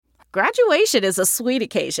Graduation is a sweet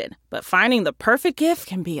occasion, but finding the perfect gift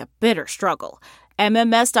can be a bitter struggle.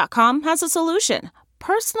 MMS.com has a solution.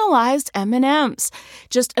 Personalized M&Ms.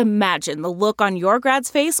 Just imagine the look on your grad's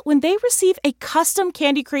face when they receive a custom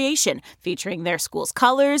candy creation featuring their school's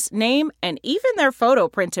colors, name, and even their photo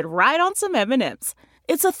printed right on some M&Ms.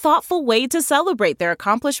 It's a thoughtful way to celebrate their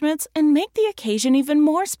accomplishments and make the occasion even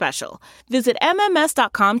more special. Visit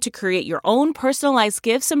MMS.com to create your own personalized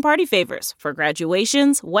gifts and party favors for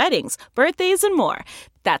graduations, weddings, birthdays, and more.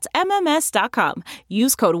 That's MMS.com.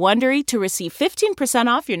 Use code WONDERY to receive 15%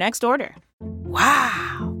 off your next order.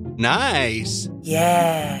 Wow. Nice.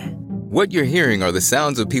 Yeah. What you're hearing are the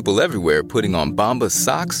sounds of people everywhere putting on Bombas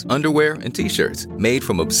socks, underwear, and T-shirts made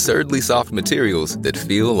from absurdly soft materials that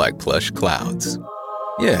feel like plush clouds.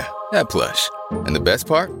 Yeah, that plush. And the best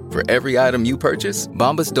part? For every item you purchase,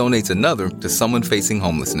 Bombas donates another to someone facing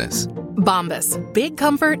homelessness. Bombas. Big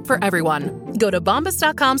comfort for everyone. Go to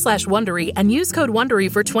bombas.com/Wondery and use code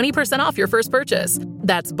WONDERY for 20% off your first purchase.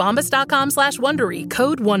 That's bombas.com/Wondery.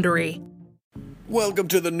 Code WONDERY. Welcome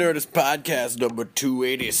to the Nerdist Podcast number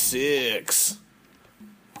 286.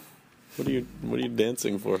 What are you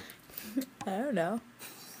dancing for? I don't know.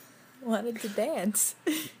 Wanted to dance.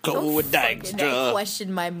 Chloe Dykstra.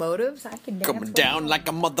 Question my motives. I can dance. Coming down like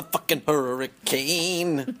a motherfucking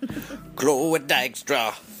hurricane. Chloe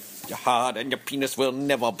Dykstra. Your heart and your penis will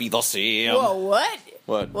never be the same. Whoa, what?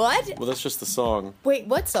 What? What? Well, that's just the song. Wait,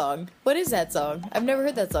 what song? What is that song? I've never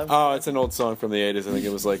heard that song. Oh, it's an old song from the 80s. I think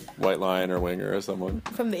it was like White Lion or Winger or someone.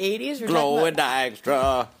 From the 80s? Chloe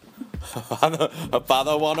Dykstra.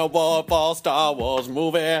 Father won a war for Star Wars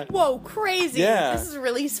movie. Whoa, crazy. Yeah. This is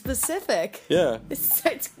really specific. Yeah. It's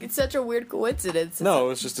such a weird coincidence.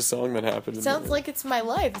 No, it's just a song that happened. It sounds like it's my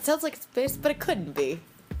life. It sounds like it's based, but it couldn't be.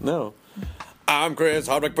 No. I'm Chris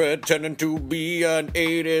Hardwick, pretending to be an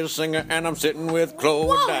 80s singer, and I'm sitting with Chloe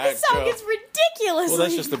Whoa, Dykstra. this song is ridiculously Well,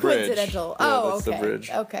 that's just the bridge. coincidental. Yeah, Oh, that's okay. the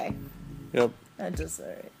bridge. Okay. Yep. I'm just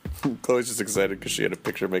sorry. Chloe's just excited because she had a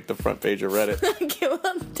picture make the front page of Reddit. I can't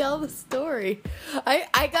want to tell the story. No,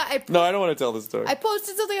 I don't want to tell the story. I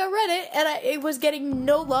posted something on Reddit and it was getting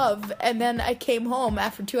no love, and then I came home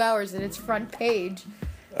after 2 hours and it's front page.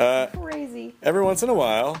 Crazy. Every once in a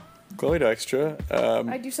while, Chloe Dykstra.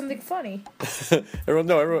 I do something funny. Every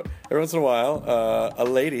once in a while, a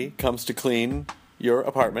lady comes to clean your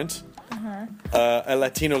apartment. A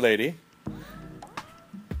Latino lady.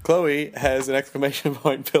 Chloe has an exclamation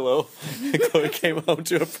point pillow. Chloe came home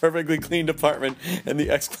to a perfectly cleaned apartment and the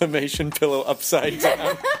exclamation pillow upside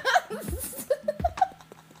down.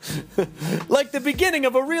 Like the beginning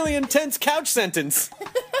of a really intense couch sentence.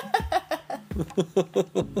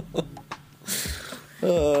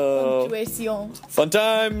 Punctuation. Fun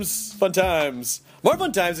times, fun times. More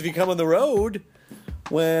fun times if you come on the road.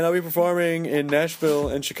 When I'll be performing in Nashville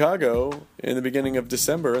and Chicago in the beginning of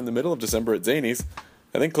December, in the middle of December at Zanies.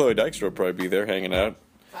 I think Chloe Dykstra will probably be there hanging out.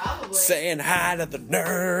 Probably. Saying hi to the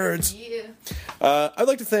nerds. Yeah. I'd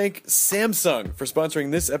like to thank Samsung for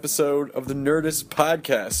sponsoring this episode of the Nerdist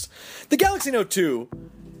Podcast. The Galaxy Note 2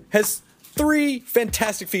 has 3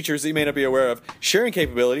 fantastic features that you may not be aware of. Sharing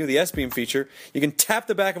capability with the S-Beam feature. You can tap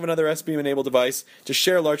the back of another S-Beam enabled device to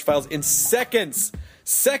share large files in seconds.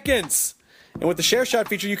 Seconds! And with the Share Shot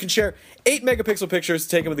feature, you can share 8 megapixel pictures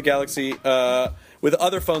taken with the Galaxy with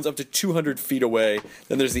other phones up to 200 feet away.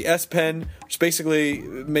 Then there's the S Pen, which basically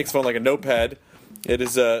makes the phone like a notepad. It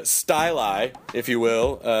is a styli, if you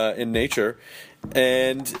will, in nature.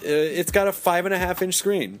 And it's got a 5.5-inch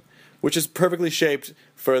screen, which is perfectly shaped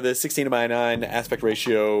for the 16:9 aspect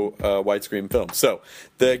ratio widescreen film. So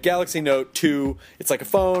the Galaxy Note 2, it's like a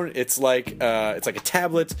phone, it's like a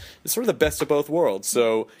tablet. It's sort of the best of both worlds.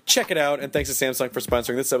 So check it out, and thanks to Samsung for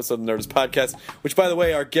sponsoring this episode of the Nerdist Podcast, which, by the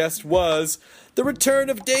way, our guest was the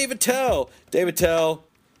return of Dave Attell. Dave Attell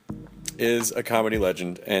is a comedy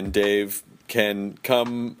legend, and Dave can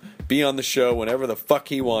come be on the show whenever the fuck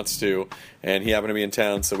he wants to, and he happened to be in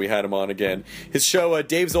town, so we had him on again. His show,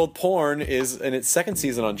 Dave's Old Porn, is in its 2nd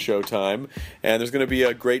season on Showtime, and there's going to be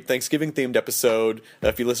a great Thanksgiving-themed episode.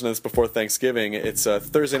 If you listen to this before Thanksgiving, it's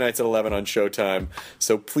Thursday nights at 11 on Showtime,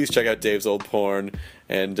 so please check out Dave's Old Porn,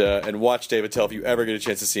 and watch Dave Attell. If you ever get a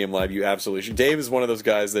chance to see him live, you absolutely should. Dave is one of those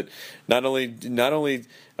guys that not only do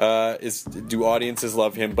audiences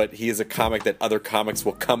love him, but he is a comic that other comics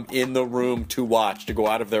will come in the room to watch, to go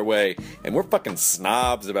out of their way. And we're fucking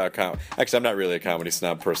snobs about comedy. Actually, I'm not really a comedy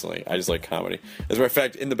snob personally. I just like comedy. As a matter of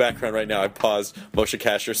fact, in the background right now, I paused Moshe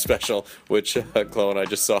Kasher's special, which Chloe and I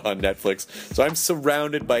just saw on Netflix. So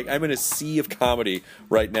I'm in a sea of comedy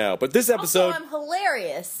right now. But this episode... Also, I'm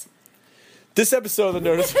hilarious. This episode of the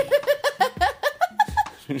Nerdist...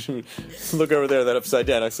 Look over there, that upside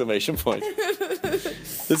down exclamation point.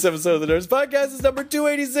 This episode of the Nerds Podcast is number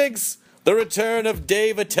 286, The Return of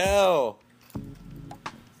Dave Attell.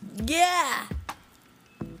 Yeah.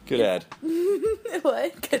 Good ad.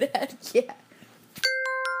 What? Good ad. Yeah.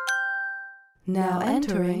 Now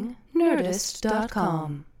entering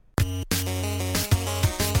Nerdist.com.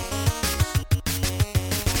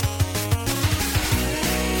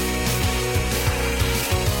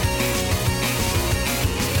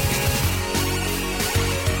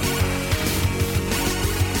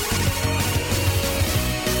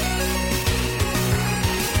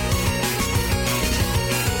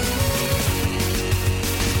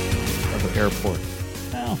 Airport.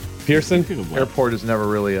 Well, Pearson? Google. Airport is never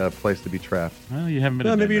really a place to be trapped. Well, you haven't been.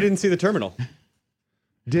 Well, in maybe you Denver. didn't see the terminal.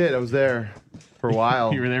 I was there for a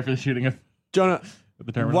while. You were there for the shooting of Jonah,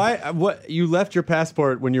 the terminal. why? What? You left your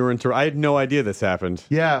passport when you were in Toronto. I had no idea this happened.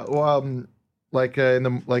 Yeah, well, I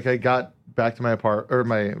got back to my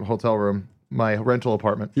my hotel room, my rental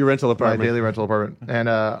apartment, Your rental my apartment. daily rental apartment, and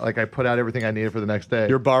I put out everything I needed for the next day.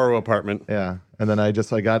 Your borrow apartment. Yeah, and then I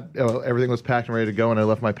got everything was packed and ready to go, and I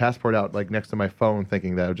left my passport out next to my phone,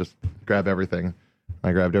 thinking that I would just grab everything.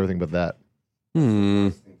 I grabbed everything but that.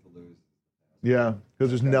 Yeah,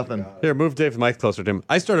 because there's nothing. Here, move Dave's mic closer to him.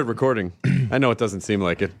 I started recording. I know it doesn't seem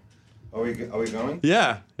like it. Are we going?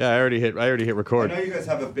 Yeah, I already hit I record. know you guys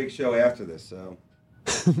have a big show after this, so.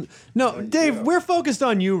 No, Dave, we're focused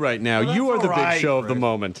on you right now. Well, You are that's the all big right, show of the Chris.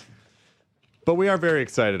 moment. But we are very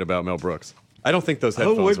excited about Mel Brooks. I don't think those Who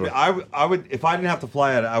headphones would be, were. I would if I didn't have to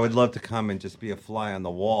fly it, I would love to come and just be a fly on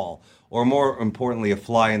the wall, or more importantly, a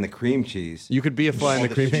fly in the cream cheese. You could be a fly in All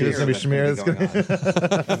the cream think cheese. there's gonna be smear.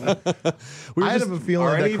 I have a feeling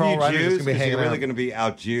Are that any of Carl you Reiner's Jews? just gonna be hanging You're really out. going to be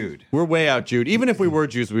out Jewed. We're way out Jude. Even if we were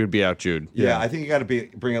Jews, we would be out Jude. Yeah, I think you got to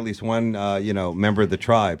bring at least one, member of the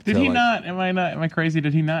tribe. Did to, he like- not? Am I crazy?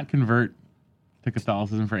 Did he not convert to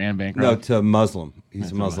Catholicism for Anne Bancroft? No, to Muslim.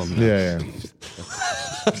 He's a Muslim. Yeah.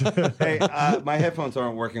 Hey, my headphones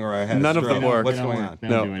aren't working, or I had a None of them stroke. work. What's They don't going work. on? They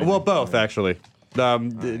don't do No, anything. well, both actually.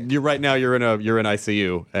 You're right now. You're in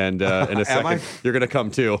ICU, and in a second I? you're gonna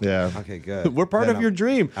come too. Yeah. Okay, good. We're part Then of your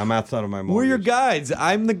dream. I'm outside of my mortgage. We're your guides.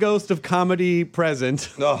 I'm the ghost of comedy present.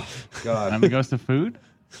 Oh God, I'm the ghost of food.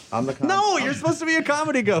 I'm the No, you're supposed to be a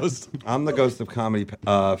comedy ghost. I'm the ghost of comedy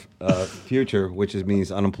future, which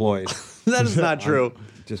means unemployed. That is not true.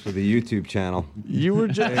 Just with a YouTube channel. You were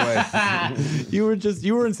just Anyway,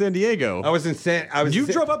 you were in San Diego. I was in San. You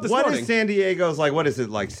drove up this What morning. is San Diego's like? What is it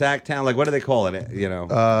like? Sacktown? Like what do they call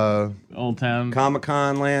it? Old Town. Comic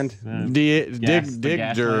Con land. Dig Gas- the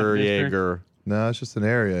Gaslamp Jaeger. No, it's just an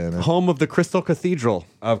area in it. Home of the Crystal Cathedral.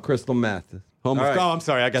 Of crystal meth. Home All of, right. oh, I'm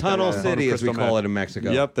sorry, I got Tunnel that. Home City, of as we Crystal call Meth. it in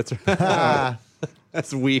Mexico. Yep, that's right.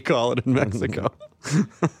 As we call it in Mexico.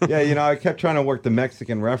 Yeah, I kept trying to work the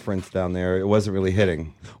Mexican reference down there. It wasn't really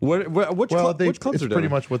hitting. Which It's clubs are pretty doing?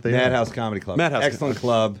 much what they Madhouse Comedy Club. Madhouse. Excellent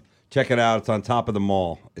club. Check it out. It's on top of the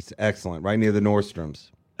mall. It's excellent. Right near the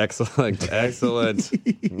Nordstroms. Excellent, excellent.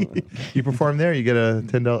 You perform there, you get a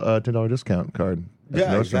 $10 discount card. at Yeah,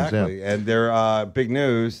 Nordstrom's, exactly. And they're big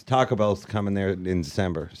news. Taco Bell's coming there in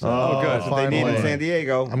December. So Oh, that's what they need in finally. San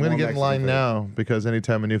Diego. I'm going to More get in Mexican line food. now because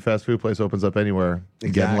anytime a new fast food place opens up anywhere, you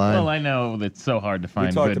get in Exactly. line. Well, I know it's so hard to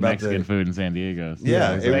find talked good about Mexican food in San Diego. So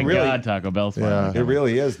Yeah, it thank really- God Taco Bell's Yeah. finally It coming.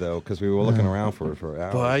 really is, though, because we were looking around for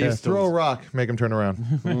hours. Boy, I Yeah, used throw a to rock, make them turn around.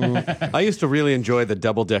 I used to really enjoy the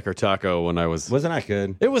double decker taco when I was. Wasn't that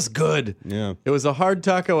good? It was good. Yeah. It was a hard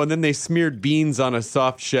taco, and then they smeared beans on a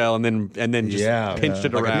soft shell, and then just Yeah. pinched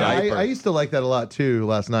it Like a around. diaper. I used to like that a lot too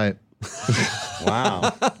last night.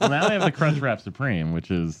 Wow. Well, now they have the Crunch Wrap Supreme, which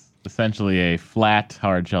is essentially a flat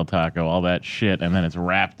hard shell taco, all that shit, and then it's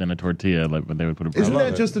wrapped in a tortilla, like what they would put a. Isn't love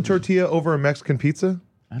that it. just a tortilla over a Mexican pizza?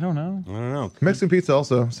 I don't know. I don't know. Mexican pizza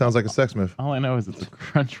also sounds like a sex move. All I know is it's a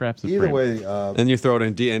Crunch Wrap Supreme. Either way, And you throw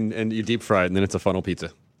it in and you deep fry it, and then it's a funnel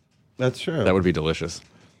pizza. that's true. That would be delicious.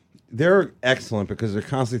 They're excellent because they're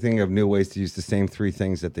constantly thinking of new ways to use the same three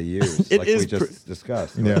things that they use, It like is we just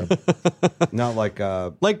discussed. Yeah. Not like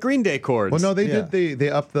Like Green Day chords. Well, no, they Yeah. did. They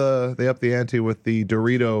upped the ante with the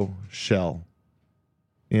Dorito shell.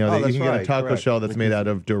 You know, Oh, you that's can get a right, taco correct. shell that's made out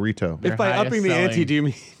of Dorito. Their if by highest upping the selling- ante, do you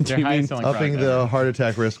mean Upping the heart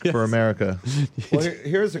attack risk for America. Well,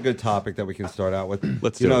 here's a good topic that we can start out with.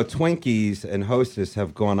 Let's do it. Twinkies and Hostess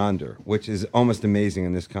have gone under, which is almost amazing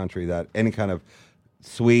in this country that any kind of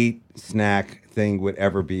sweet snack thing would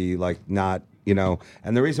ever be like not,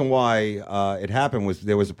 And the reason why it happened was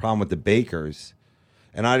there was a problem with the bakers.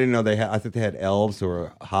 And I didn't know I think they had elves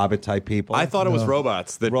or hobbit type people. I thought it was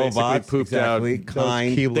robots that robots, basically pooped exactly, out.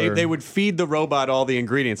 kind. Keebler. They would feed the robot all the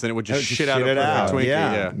ingredients, and it would just Just shit out shit a it out, Twinkie.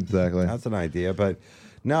 yeah. Yeah. Exactly. That's an idea, but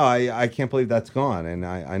No, I can't believe that's gone. And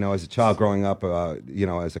I know as a child growing up,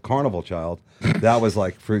 as a carnival child, that was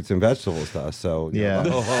like fruits and vegetables to us. So Yeah.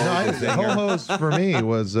 Ho-Ho's for me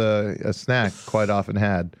was a snack quite often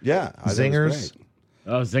had. Yeah, I think it was Zingers. great.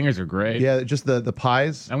 Oh, zingers are great. Yeah, just the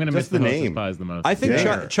pies. I'm gonna miss Just the the Hostess name. pies the most. I think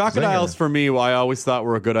Yeah. Chocodiles for me, I always thought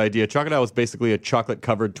were a good idea. Chocodile was basically a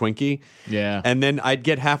chocolate-covered Twinkie. Yeah. And then I'd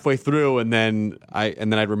get halfway through, and then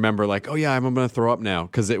I'd remember like, oh yeah, I'm going to throw up now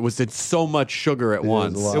because it's so much sugar at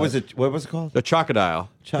once. a lot. It was what was it called? A Chocodile.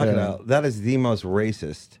 Crocodile. That is the most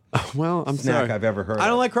racist Well, I'm snack sorry. I've ever heard. I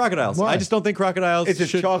don't like crocodiles. Why? I just don't think crocodiles. It's a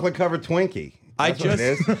should... chocolate covered Twinkie. I That's what it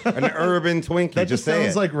is. An urban Twinkie. That just say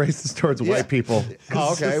sounds it. like racist towards Yeah. white people.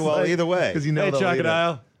 Oh, okay. Well, either way. Because you know Hey, they'll eat it.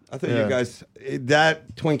 Chocodile. I thought Yeah. you guys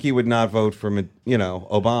that Twinkie would not vote for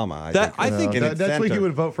Obama. I think in That its Twinkie center.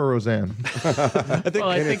 would vote for Roseanne. I think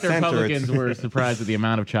the its center, Republicans were surprised at the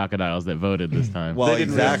amount of Chocodiles that voted this time. Well,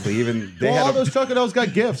 exactly. Even they Well, all had those Chocodiles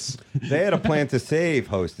got gifts. they had a plan to save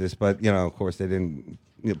Hostess, but of course they didn't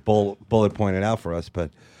bullet point it out for us. But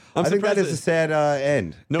I'm I think that surprised is a sad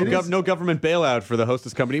end. No government bailout for the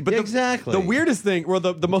Hostess company. But Exactly. The weirdest thing, or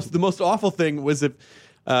the most awful thing, was if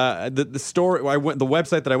the story. The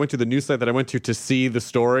website that I went to, the news site that I went to see the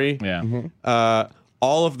story. Yeah.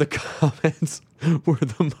 All of the comments were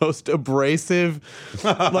the most abrasive,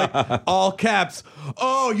 like all caps.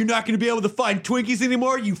 Oh, you're not going to be able to find Twinkies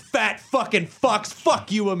anymore, you fat fucking fucks.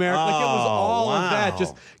 Fuck you, America. Like it was all of that. wow.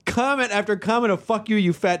 Just comment after comment of fuck you,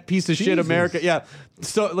 you fat piece of shit, America. Yeah.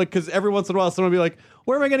 So because every once in a while someone will be like,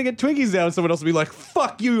 where am I going to get Twinkies now? And someone else will be like,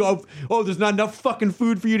 fuck you. Oh, there's not enough fucking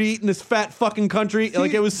food for you to eat in this fat fucking country.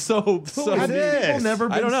 Like it was so. Have these this? people never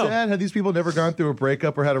been I don't know. sad? Have these people never gone through a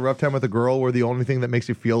breakup or had a rough time with a girl where the only thing that makes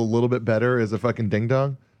you feel a little bit better is a fucking ding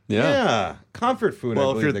dong? Yeah, comfort food. I Well,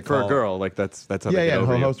 if believe you're they for a call it. girl, like that's how Yeah, they get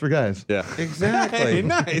over you. Ho-Ho's for guys. Yeah. Exactly. Hey,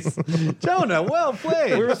 nice. Jonah, well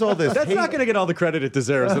played. Where's all this That's hate? not going to get all the credit it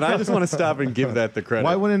deserves, and I just want to stop and give that the credit.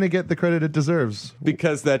 Why wouldn't it get the credit it deserves?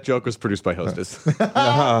 Because that joke was produced by Hostess.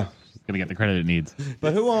 Gonna get the credit it needs.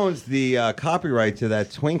 But who owns the copyright to that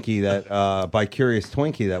Twinkie, that bi-curious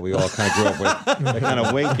Twinkie that we all kind of grew up with? They're kind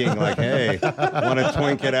of winking like, hey, want to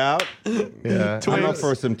twink it out? Yeah. I'm up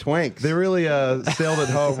for some twinks. They really sailed it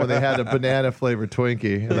home when they had a banana flavored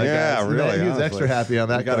Twinkie. And that Yeah, guy, really, He was honestly. extra happy on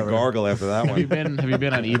that. I got a cover. gargle after that Have you one.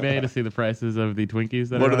 been on eBay to see the prices of the Twinkies?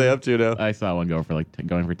 That What are they on? up to now? I saw one go for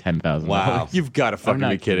going for $10,000. Wow. You've got to fucking not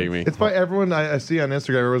be kidding me. It's by everyone I see on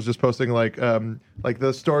Instagram. Everyone's just posting like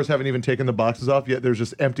the stores haven't even taken the boxes off yet. There's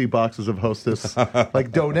just empty boxes of Hostess.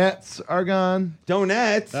 Like donuts are gone.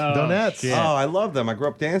 Donuts. Oh, Donuts. shit. Oh, I love them. I grew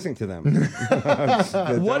up dancing to them.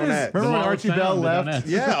 What is- Remember when Wall of Archie Sound, Bell the left? donuts.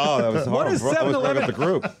 Yeah. Oh, that was What horrible. is I almost broke 7-Eleven? up the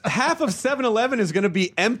group. Half of 7-Eleven is going to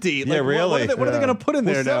be empty. Yeah, really. What are they going to put in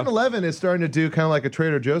there Well, now? 7-Eleven is starting to do kind of like a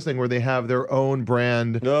Trader Joe's thing where they have their own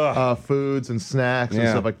brand Ugh. foods and snacks and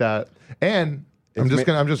Yeah. stuff like that. And I'm just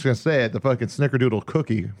gonna say it. The fucking Snickerdoodle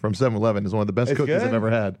cookie from 7-Eleven is one of the best It's cookies good? I've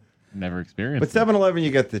ever had. Never experienced. But 7-Eleven,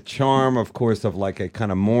 you get the charm, of course, of like a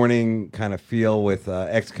kind of morning kind of feel with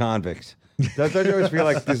ex-convicts. Don't you always feel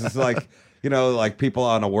like this is like, like people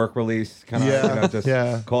on a work release, kind of, Yeah, just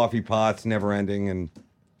yeah. coffee pots, never ending, and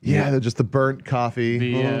Yeah, they're just the burnt coffee. The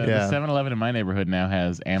yeah. 7-Eleven in my neighborhood now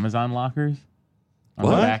has Amazon lockers. On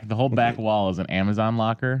What? The back, the whole back wall is an Amazon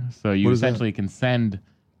locker, so you What is that? essentially can send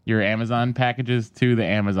your Amazon packages to the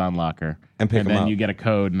Amazon locker, And pick 'em then up. you get a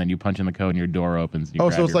code, and then you punch in the code, and your door opens. And you Oh,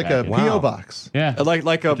 grab so it's your like a package. P.O. Wow. box. Yeah, Like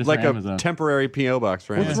Just a Amazon. temporary PO box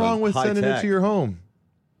for What's Amazon. wrong with High sending it tech. to your home?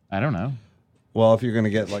 I don't know. well, if you're going to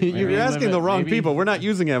get like You're Maybe asking live the it- wrong maybe- people. We're not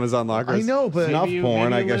using Amazon lockers. I know, but snuff Maybe you- porn,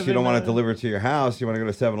 maybe I you guess live you don't in want a- to deliver it to your house. You want to go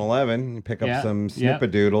to 7-Eleven, pick up Yeah, some yeah.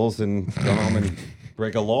 snippadoodles, and go home and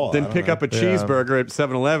break a law. Then pick up a cheeseburger at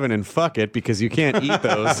 7-Eleven and fuck it because you can't eat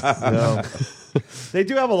those. no. They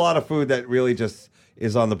do have a lot of food that really just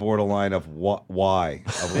is on the borderline of why.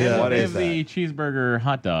 Of Yeah. what They is have that? the cheeseburger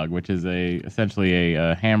hot dog, which is essentially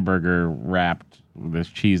a hamburger wrapped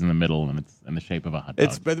with cheese in the middle, and it's in the shape of a hot dog.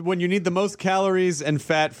 It's but when you need the most calories and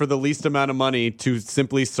fat for the least amount of money to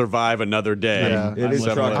simply survive another day. Yeah. It is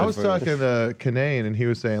 7-Eleven. chocolate I was food. talking to Kanane, and he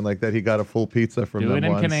was saying like that he got a full pizza from Do them it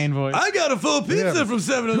in once. Canane voice. I got a full pizza Yeah. from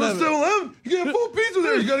 7-Eleven. 7-Eleven, you get a full pizza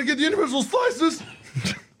there. You got to get the individual slices.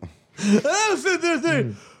 I was sitting there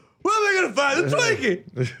saying, where am I going to find the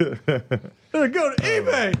Twinkie? I'm going to go to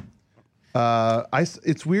eBay.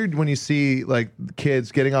 It's weird when you see like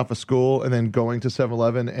kids getting off of school and then going to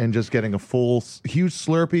 7-Eleven and just getting a full huge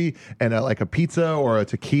Slurpee and like a pizza or a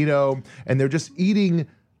taquito, and they're just eating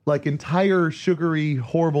like entire sugary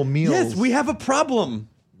horrible meals. Yes, we have a problem.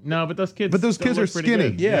 No, but those kids. But those still kids look are pretty skinny.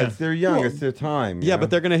 good. Yeah, they're young. It's their time. Yeah, but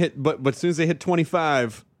they're going to hit, but as soon as they hit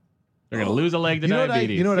 25, They're gonna lose a leg to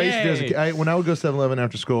diabetes. You know what I used to do as a kid? When I would go 7-Eleven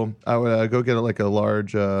after school, I would go get like a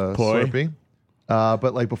large Slurpee.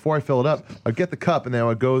 But like before I fill it up, I'd get the cup and then I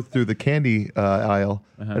would go through the candy aisle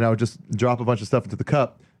and I would just drop a bunch of stuff into the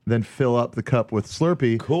cup, then fill up the cup with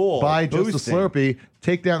Slurpee. Cool. Buy just Boosting. the Slurpee,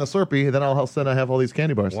 take down the Slurpee, and then all of a sudden I have all these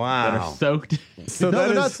candy bars. Wow. Soaked. So No, that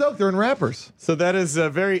they're not is soaked. They're in wrappers. so that is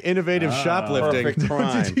very innovative shoplifting. Perfect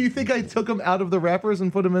crime. Do you think I took them out of the wrappers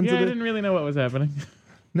and put them into Yeah, I the... didn't really know what was happening.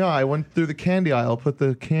 No, I went through the candy aisle, put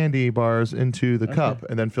the candy bars into the cup,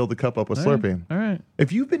 and then filled the cup up with Slurpee. All right.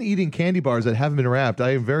 If you've been eating candy bars that haven't been wrapped,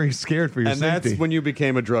 I am very scared for your And safety. that's when you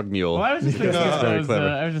became a drug mule. Well, I was just thinking of Very those. clever.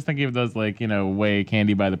 I was just thinking of those, like, weigh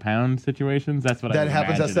candy by the pound situations. That's what I that was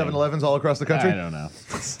happens imagining. at 7-Elevens all across the country? I don't know.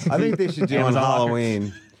 I think they should do on Amazon locker.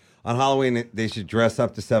 Halloween. On Halloween, they should dress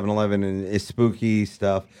up to 7-Eleven and it's spooky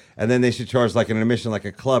stuff, and then they should charge like an admission, like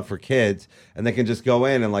a club for kids, and they can just go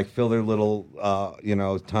in and like fill their little,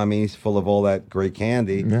 tummies full of all that great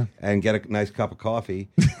candy, and get a nice cup of coffee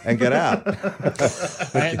and get out.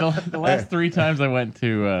 The last 3 times I went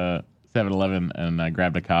to 7-Eleven and I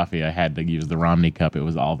grabbed a coffee, I had to use the Romney cup. It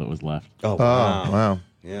was all that was left. Oh Oh, wow.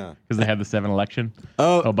 Yeah. Because they had the 7 election.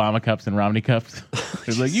 Oh. Obama cups and Romney cups. It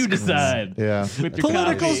was like, you decide. Yeah. With your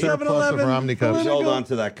Political coffee. stuff. Surplus of Romney cups. Just hold on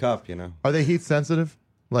to that cup, Are they heat sensitive?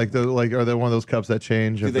 Are they one of those cups that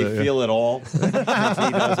change? Do if they the- feel it all? He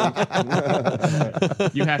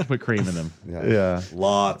doesn't. You have to put cream in them. Yeah.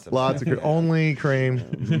 Lots of Lots of cream. Only cream.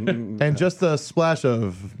 And just a splash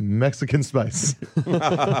of Mexican spice.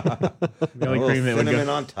 The only a cream that would cinnamon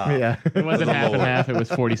go. on top. Yeah. It wasn't half and half. It was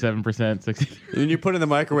 47%, 63%. And you put it in the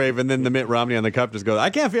microwave, and then the Mitt Romney on the cup just goes, I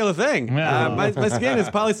can't feel a thing. No. My skin is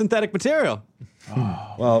polysynthetic material.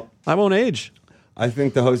 Well, I won't age. I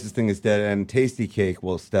think the Hostess thing is dead, and Tasty Cake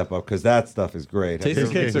will step up because that stuff is great. Tasty Have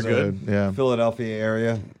you Cakes are good. Yeah. Philadelphia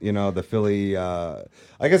area, the Philly, I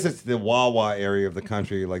guess it's the Wawa area of the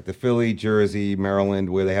country, like the Philly, Jersey, Maryland,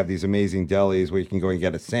 where they have these amazing delis where you can go and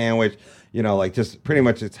get a sandwich, like just pretty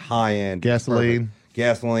much it's high end. Gasoline. Perfect.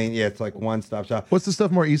 Gasoline, yeah, it's like one stop shop. What's the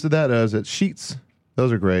stuff more east of that? Is it Sheets?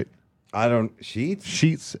 Those are great. Sheets?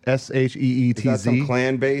 Sheets, Is that SHEETZ. some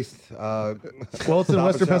clan based? Well, it's in Stop Western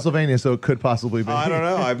and Shop? Pennsylvania, so it could possibly be. I don't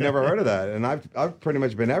know. I've never heard of that, and I've pretty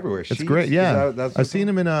much been everywhere. It's Sheets? great, yeah. That's I've seen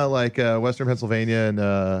them in Western Pennsylvania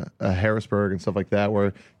and Harrisburg and stuff like that,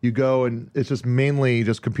 where you go and it's just mainly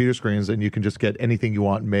just computer screens, and you can just get anything you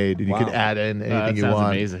want made, and you can Wow. add in anything That you sounds want.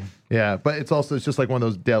 amazing. Yeah, but it's just like one of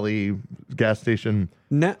those deli gas station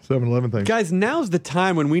Now, 7-Eleven things. guys, now's the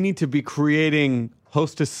time when we need to be creating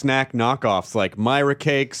Hostess snack knockoffs like Myra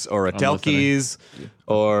Cakes or Adelke's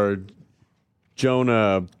or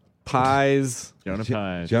Jonah Pies. Jonah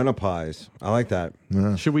Pies. Jonah Pies. I like that.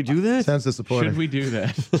 Should we do that? Sounds disappointing. Should we do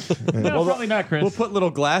that? No, probably not, Chris. We'll put little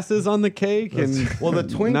glasses on the cake and Well, the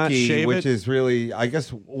not Twinkie, shave which it. is really, I guess,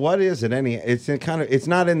 what is it? It's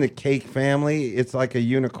not in the cake family. It's like a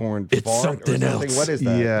unicorn. It's fart or something else. What is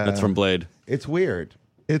that? Yeah. That's from Blade. It's weird.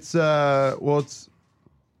 It's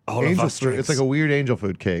All of angel us food. It's like a weird angel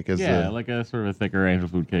food cake. Yeah, like a sort of a thicker angel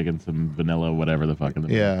food cake and some vanilla, whatever the fuck in the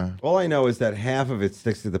middle. yeah. All I know is that half of it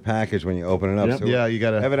sticks to the package when you open it up. Yep. So Yeah, you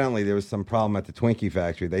gotta- Evidently, there was some problem at the Twinkie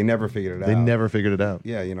factory. They never figured it They out. never figured it out.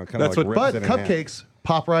 Yeah, kind of That's like what- rips But it in half. cupcakes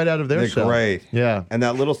pop right out of their They're shell. great. Yeah. And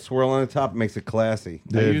that little swirl on the top makes it classy.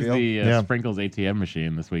 I Do you used feel? the Yeah. Sprinkles ATM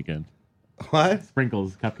machine this weekend. What?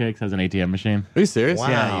 Sprinkles Cupcakes has an ATM machine. Are you serious? Wow.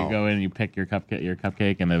 Yeah, you go in and you pick your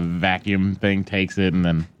cupcake, and the vacuum thing takes it, and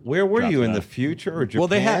then Where were drops you it in the off. future or Japan? Well,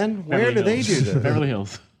 they had- Where Beverly do they Hills. do this? Beverly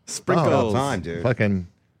Hills. Sprinkles. All time, dude. Fucking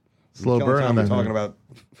slow Killing burn time on we're that. talking about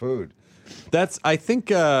food. That's. I think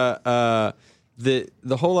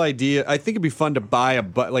the whole idea. I think it'd be fun to buy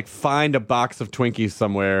find a box of Twinkies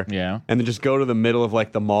somewhere. Yeah. And then just go to the middle of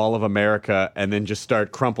like the Mall of America and then just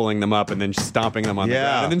start crumpling them up and then stomping them on the Yeah.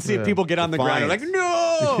 ground and then see if people get on the ground and like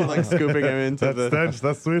no, like scooping them into the.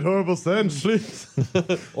 that sweet horrible stench.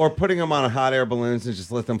 Or putting them on hot air balloons and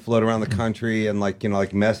just let them float around the country and like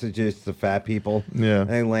messages to fat people. Yeah. And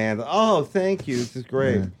they land. Oh, thank you. This is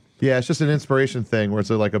great. Yeah, it's just an inspiration thing where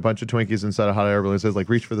it's like a bunch of Twinkies inside a hot air balloon. It says like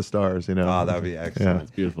 "reach for the stars," you know. Oh, that would be excellent.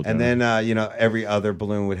 It's beautiful. And then every other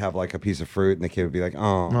balloon would have like a piece of fruit, and the kid would be like,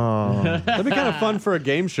 "Oh, That'd be kind of fun for a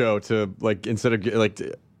game show to like instead of like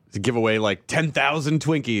to give away like 10,000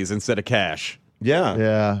 Twinkies instead of cash. yeah,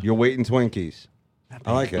 Yeah. You're waiting Twinkies.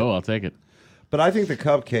 I like it. oh, I'll take it. But I think the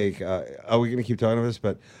cupcake. Are we going to keep talking about this?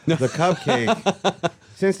 But the cupcake.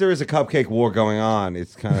 Since there is a cupcake war going on,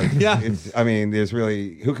 it's kind of I mean, there's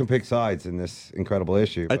really who can pick sides in this incredible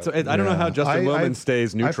issue. I don't know how Justin Willman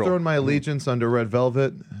stays neutral. I've thrown my allegiance under Red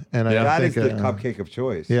Velvet, and that I is think the cupcake of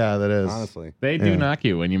choice. Yeah, that is honestly. They do knock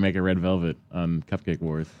you when you make a Red Velvet on Cupcake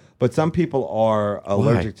Wars. But some people are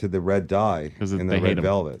allergic to the red dye in the red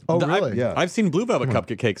velvet. Oh, really? Yeah. I've seen blue velvet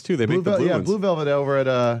cupcakes too. They make the blue ones. Blue Velvet over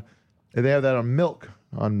at they have that on Milk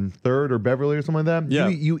on 3rd or Beverly or something like that. Yeah.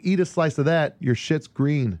 You eat a slice of that, your shit's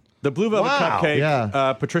green. The blue velvet cupcake.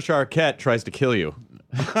 Yeah. Patricia Arquette tries to kill you.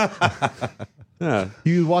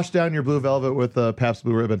 You wash down your Blue Velvet with Pabst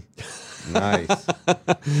Blue Ribbon. Nice.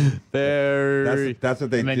 That's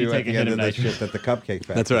what they do at the end of the shift at the cupcake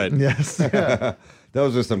factory. That's right. Yes. Yeah.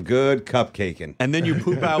 Those are some good cupcaking. And then you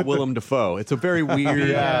poop out Willem Dafoe. It's a very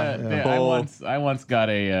weird. I once got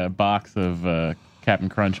a box of Captain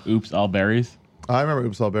Crunch Oops All Berries. I remember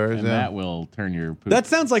Oops All Berries. And that will turn your poop. That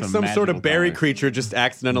sounds like some sort of magical berry color. creature just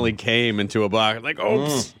accidentally came into a box. Like,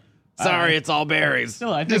 oops, sorry, it's all berries.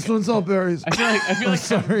 Still, I think This one's all berries. I feel like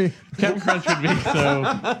Sorry. Captain Crunch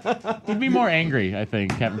would be more angry. I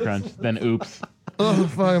think Captain Crunch than Oops. Oh,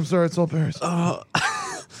 fuck, I'm sorry. It's all berries. No.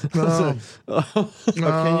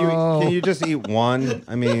 Can you just eat one?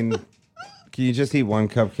 I mean, can you just eat one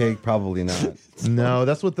cupcake? Probably not. No,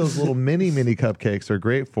 that's what those little mini cupcakes are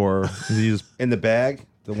great for. You just In the bag?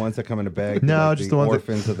 The ones that come in a bag? No, like just the ones that-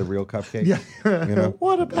 orphans of the real cupcake? Yeah. You know?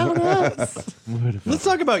 What about us? Let's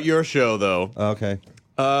talk about your show, though. Okay.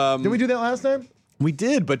 Did we do that last time? We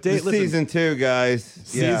did, but Dave, listen, Season 2, guys.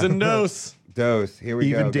 season dose. Dose. Here we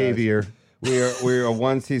go. Even guys. Davier. We are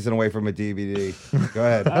one season away from a DVD. Go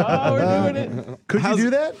ahead. Oh, we're doing it. Could you do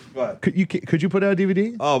that? What? Could you put out a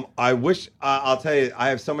DVD? I wish. I'll tell you, I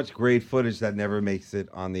have so much great footage that never makes it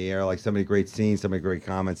on the air. Like so many great scenes, so many great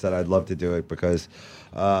comments that I'd love to do it because,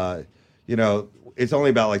 it's only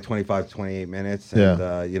about like 25, 28 minutes.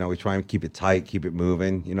 And, we try and keep it tight, keep it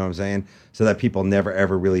moving. You know what I'm saying? So that people never,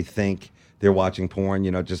 ever really think they're watching porn,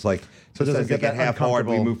 just like So it doesn't as they get that half hard,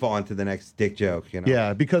 we uncomfortable. move on to the next dick joke,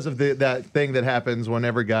 Yeah, because of that thing that happens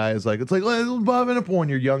whenever guys it's like Bob in a porn.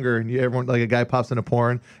 You're younger and everyone like a guy pops in a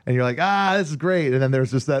porn and you're like this is great, and then there's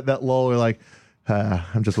just that lull where like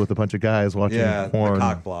I'm just with a bunch of guys watching porn. the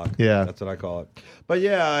cock block. Yeah, that's what I call it. But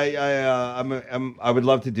yeah, I would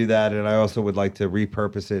love to do that, and I also would like to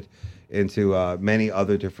repurpose it into many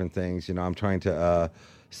other different things. I'm trying to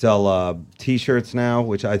sell T-shirts now,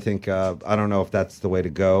 which I think I don't know if that's the way to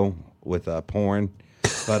go with porn,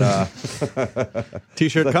 but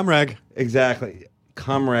T-shirt cum rag. Exactly.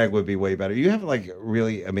 Cum rag would be way better. You have like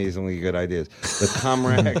really amazingly good ideas. The cum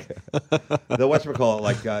rag, the whatchamacallit,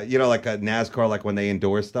 like like a NASCAR, like when they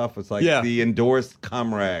endorse stuff, it's like the endorsed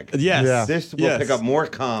cum rag. Yes. Yeah. This will pick up more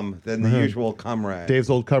cum than the usual cum rag. Dave's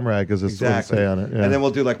old cum rag is what it say on it. Yeah. And then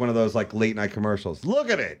we'll do like one of those like late night commercials. Look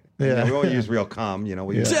at it. Yeah. We won't use real cum.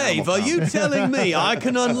 We use Dave, animal are cum. you telling me I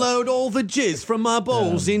can unload all the jizz from my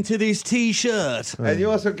balls into this T-shirt? And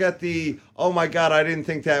you also get the, oh my God, I didn't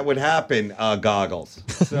think that would happen goggles.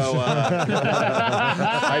 So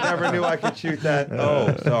I never knew I could shoot that.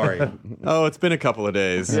 Oh, sorry. Oh, it's been a couple of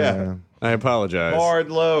days. Yeah. I apologize.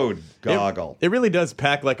 Hard load goggle. It really does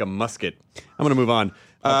pack like a musket. I'm going to move on.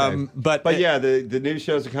 Okay. But yeah, the new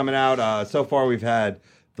shows are coming out. So far, we've had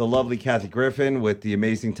the lovely Kathy Griffin with the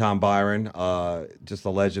amazing Tom Byron, just a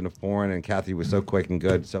legend of porn, and Kathy was so quick and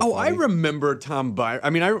good. So I funny. remember Tom Byron. I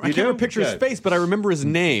mean, I can't do? remember picture his Good. face, but I remember his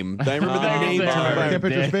name. I remember the name Tom I Byron. can't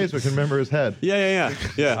picture his face, but can remember his head. Yeah.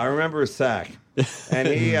 I remember his sack. And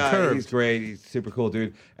he's great. He's a super cool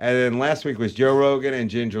dude. And then last week was Joe Rogan and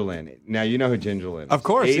Ginger Lynn. Now you know who Ginger Lynn is. Of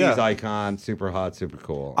course, 80s yeah. icon, super hot, super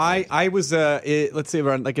cool. I was let's say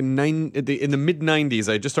around like in the mid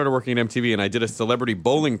 90s. I just started working at MTV and I did a celebrity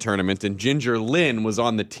bowling tournament, and Ginger Lynn was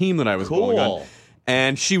on the team that I was bowling on,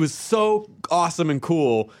 and she was so awesome and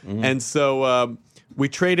cool. And so we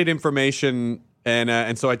traded information.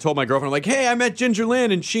 And so I told my girlfriend, like, hey, I met Ginger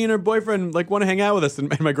Lynn, and she and her boyfriend like want to hang out with us.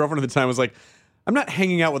 And my girlfriend at the time was like, I'm not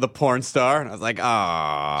hanging out with a porn star. And I was like,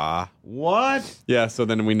 ah, what? yeah. So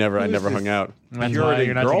then I never hung out. That's You're why the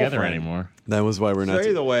you're not together girlfriend. anymore. That was why we're not. So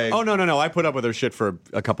either way- Oh no! I put up with her shit for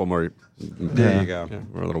a couple more. There you go.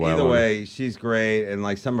 For a little while. Either longer. way, she's great, and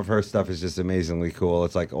like some of her stuff is just amazingly cool.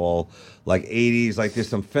 It's like all like 80s, like there's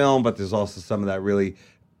some film, but there's also some of that really,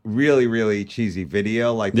 really, really cheesy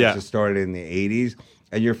video, like that just started in the 80s.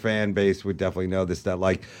 And your fan base would definitely know this. That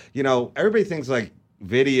like everybody thinks like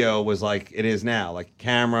video was like it is now, like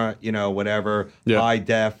camera, whatever, high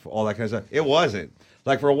def, all that kind of stuff. It wasn't.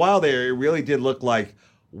 Like for a while there, it really did look like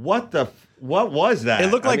what the what was that? It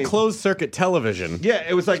looked I like mean, closed circuit television. Yeah,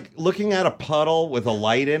 it was like looking at a puddle with a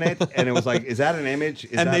light in it, and it was like, is that an image?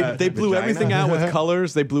 Is And that they a blew vagina? everything out with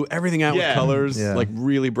colors. They blew everything out Yeah. with colors, Yeah. like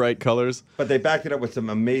really bright colors. But they backed it up with some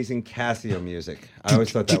amazing Casio music. I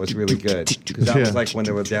always thought that was really good because that was Yeah. like when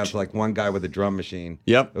they were down to like one guy with a drum machine.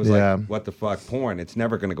 Yep. It was Yeah. like, what the fuck, porn? It's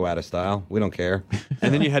never going to go out of style. We don't care.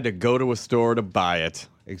 And then you had to go to a store to buy it.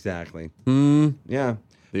 Exactly. Mm. Yeah.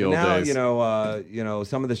 The But old now, days. you know,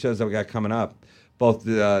 some of the shows that we got coming up, both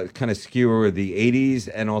kind of skewer the 80s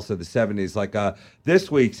and also the 70s. Like this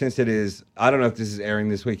week, since it is, I don't know if this is airing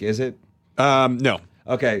this week, is it? No.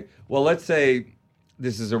 Okay. Well, let's say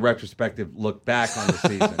this is a retrospective look back on the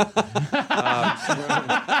season.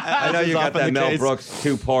 I know you got often that the Mel case. Brooks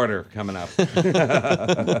two-parter coming up.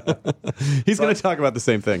 He's going to talk about the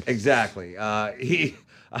same thing. Exactly. We're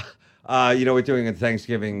doing a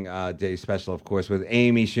Thanksgiving Day special, of course, with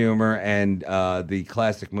Amy Schumer and the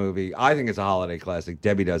classic movie. I think it's a holiday classic,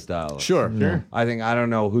 Debbie Does Dallas. Sure. I don't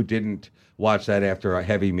know who didn't watch that after a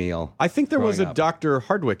heavy meal. I think there was a growing up. Dr.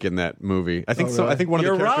 Hardwick in that movie. I think so. I think one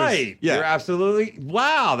You're of the characters. right. Yeah. You're absolutely.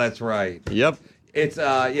 Wow, that's right. Yep. It's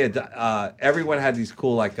everyone had these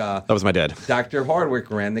cool That was my dad. Dr. Hardwick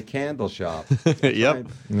ran the candle shop. Yep.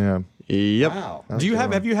 Yeah. Yep. Wow. Do you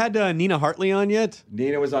have you had Nina Hartley on yet?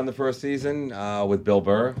 Nina was on the first season with Bill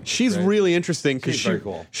Burr. She's Great. really interesting because She's very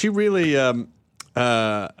cool. She really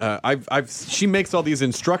she makes all these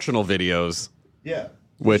instructional videos. Yeah.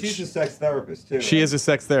 Which- she's a sex therapist too. She is a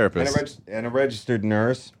sex therapist. and a registered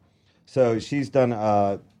nurse. So she's done.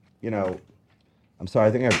 I'm sorry.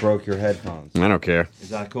 I think I broke your headphones. I don't care. Is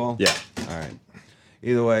that cool? Yeah. All right.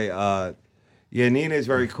 Either way, Nina is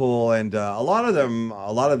very cool, and a lot of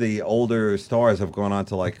the older stars have gone on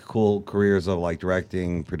to like cool careers of like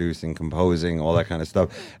directing, producing, composing, all that kind of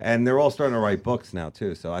stuff, and they're all starting to write books now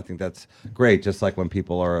too. So I think that's great. Just like when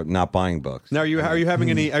people are not buying books. Now, are you having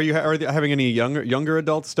any? Are they having any younger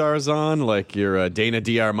adult stars on, like your Dana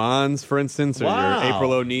D'Armands, for instance, or Wow. your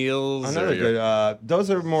April O'Neils? Another or your- good. Those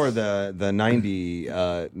are more the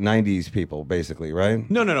 90s people, basically, right?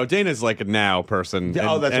 No. Dana's like a now person.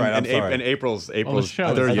 Yeah, oh, that's right. I'm sorry. And April's Well, the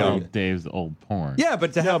show they're is young. like Dave's old porn. Yeah,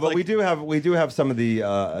 but to No, have but like, we do have some of the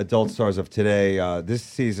adult stars of today. This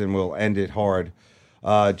season will end it hard.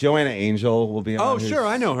 Joanna Angel will be on. Oh, who's sure,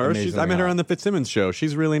 I know her. I amazingly met her hot. on the Fitzsimmons show.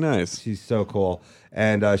 She's really nice. She's so cool,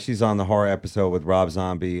 and she's on the horror episode with Rob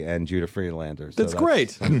Zombie and Judah Friedlander. So That's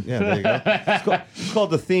great. Yeah, there you go. It's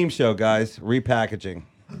called the Theme Show, guys. Repackaging.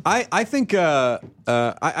 I think I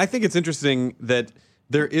think it's interesting that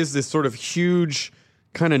there is this sort of huge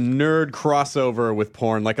kind of nerd crossover with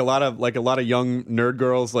porn. Like a lot of young nerd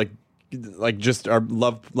girls like just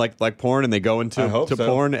love porn, and they go into I hope to so.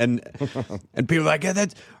 porn and people are like, yeah,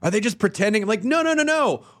 are they just pretending? I'm like,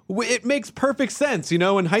 no. It makes perfect sense. You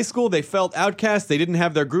know, in high school they felt outcast. They didn't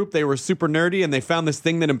have their group. They were super nerdy, and they found this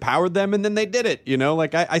thing that empowered them, and then they did it. You know,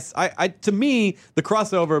 like I to me the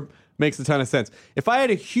crossover makes a ton of sense. If I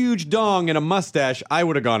had a huge dong and a mustache, I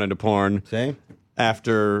would have gone into porn Same.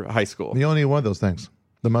 after high school. You only need one of those things.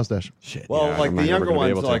 The mustache. Shit, Well, yeah, like I'm the not ever younger gonna be ones,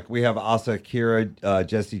 able to. like we have Asa Akira,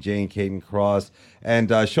 Jesse Jane, Caden Cross,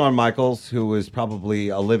 and Shawn Michaels, who is probably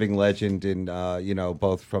a living legend in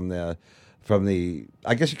both from the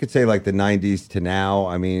I guess you could say like the 90s to now.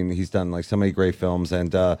 I mean, he's done like so many great films,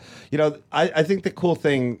 and I think the cool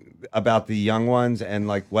thing about the young ones and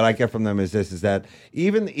like what I get from them is that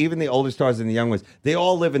even the older stars and the young ones, they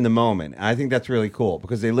all live in the moment. And I think that's really cool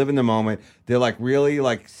because they live in the moment. They're like really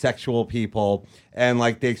like sexual people, and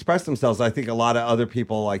like they express themselves. I think a lot of other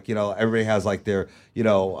people, like, everybody has like their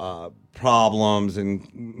problems and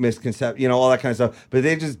misconceptions, all that kind of stuff, but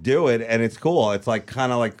they just do it, and it's cool. It's like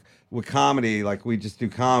kind of like with comedy, like we just do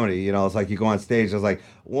comedy, it's like you go on stage, it's like,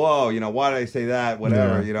 whoa, why did I say that?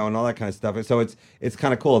 Whatever, and all that kind of stuff. So it's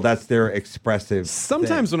kind of cool. That's their expressive.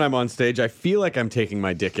 Sometimes thing. when I'm on stage, I feel like I'm taking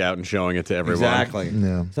my dick out and showing it to everyone. Exactly.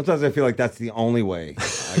 Yeah. Sometimes I feel like that's the only way.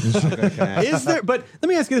 Is there? But let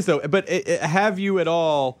me ask you this though. But have you at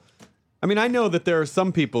all? I mean, I know that there are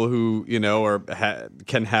some people who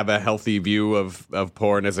can have a healthy view of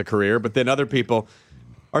porn as a career, but then other people.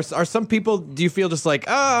 Are some people? Do you feel just like,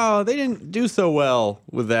 oh, they didn't do so well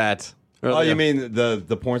with that? Oh, you mean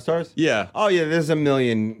the porn stars? Yeah. Oh, yeah. There's a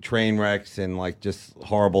million train wrecks and like just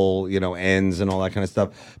horrible, ends and all that kind of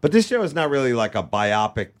stuff. But this show is not really like a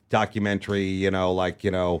biopic documentary,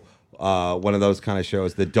 one of those kind of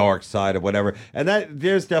shows, the dark side of whatever. And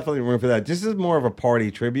there's definitely room for that. This is more of a party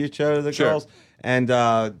tribute show to the Sure. girls and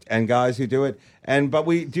guys who do it. But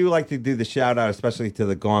we do like to do the shout out, especially to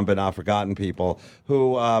the gone but not forgotten people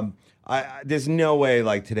who there's no way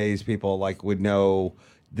like today's people like would know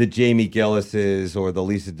the Jamie Gillises or the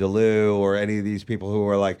Lisa DeLue or any of these people who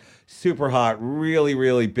are like super hot, really,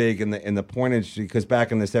 really big in the porn industry. Because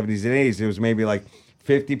back in the 70s and 80s, there was maybe like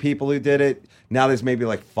 50 people who did it. Now there's maybe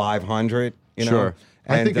like 500. You know? Sure.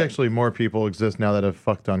 I think actually more people exist now that have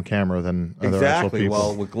fucked on camera than other actual exactly. people.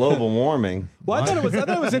 Well, with global warming. Well, I thought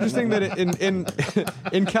it was interesting that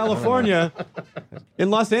in California, in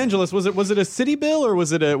Los Angeles, was it a city bill or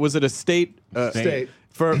was it a state State.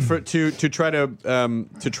 for to try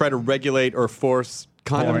to regulate or force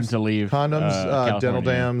Porn condoms to leave Condoms, dental California.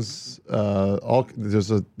 dams, all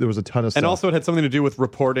there was a ton of stuff. and also it had something to do with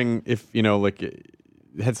reporting if it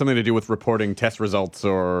had something to do with reporting test results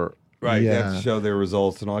or. Right, they have Yeah. to show their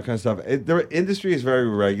results and all that kind of stuff. The industry is very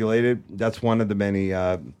regulated. That's one of the many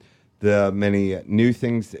new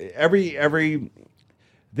things.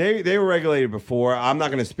 They were regulated before. I'm not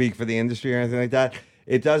going to speak for the industry or anything like that.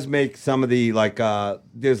 It does make some of the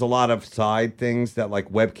there's a lot of side things that like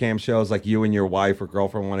webcam shows, like you and your wife or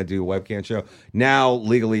girlfriend want to do a webcam show. Now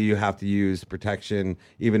legally you have to use protection,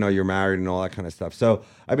 even though you're married and all that kind of stuff. So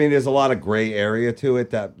I mean, there's a lot of gray area to it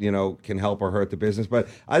that can help or hurt the business. But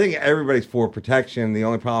I think everybody's for protection. The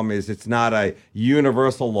only problem is it's not a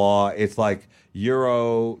universal law. It's like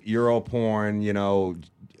Euro porn,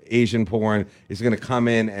 Asian porn is going to come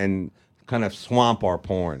in and kind of swamp our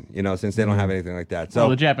porn, since they don't have anything like that. So Well,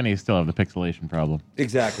 the Japanese still have the pixelation problem.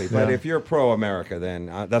 exactly. But if you're pro-America, then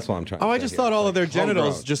that's what I'm trying to Oh, say I just here. thought all of their Like, genitals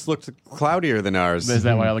homegrown. just looked cloudier than ours. Is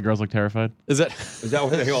that why all the girls look terrified? Is that Is that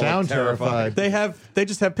what they all sound look terrified? terrified. they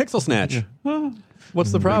just have pixel snatch?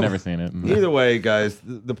 What's the I've problem? never seen it. Either way, guys,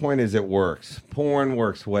 the point is it works. Porn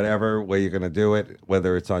works whatever way you're going to do it,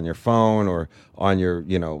 whether it's on your phone or on your,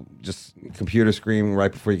 just computer screen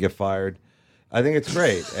right before you get fired. I think it's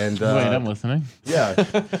great. And Wait, I'm listening. yeah,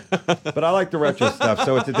 but I like the retro stuff,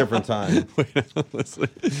 so it's a different time.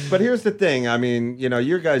 But here's the thing. I mean,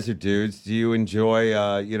 you guys are dudes. Do you enjoy,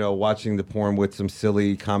 watching the porn with some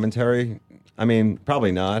silly commentary? I mean,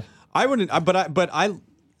 probably not. I wouldn't, but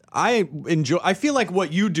I enjoy. I feel like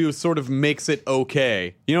what you do sort of makes it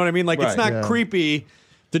okay. You know what I mean? Like it's Right. not Yeah. creepy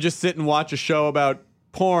to just sit and watch a show about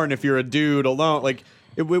porn if you're a dude alone. Like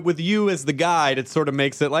with you as the guide, it sort of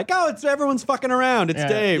makes it like, oh, it's everyone's fucking around. It's Yeah.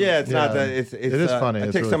 Dave. Yeah, it's not Yeah. that. It is funny. I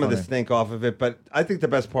It's take really some of the funny. stink off of it, but I think the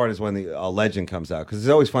best part is when the legend comes out, because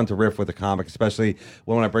it's always fun to riff with a comic, especially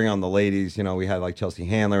when I bring on the ladies. We had like Chelsea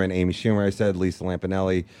Handler and Amy Schumer. I said Lisa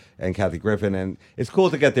Lampanelli and Kathy Griffin, and it's cool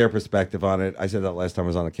to get their perspective on it. I said that last time I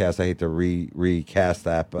was on the cast. I hate to recast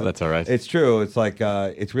that, but That's all right. It's true. It's like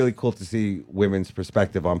it's really cool to see women's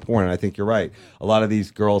perspective on porn, and I think you're right. A lot of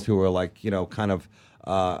these girls who are like kind of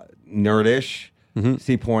nerdish.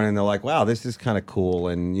 See porn and they're like, wow, this is kind of cool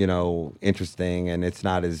and interesting, and it's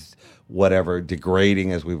not as whatever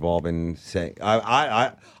degrading as we've all been saying.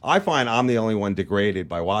 I find I'm the only one degraded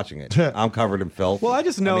by watching it. I'm covered in filth. Well, I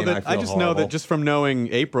just know I feel know horrible. that just from knowing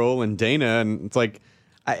April and Dana, and it's like.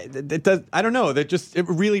 It does. I don't know. It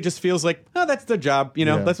really just feels like, oh, that's their job.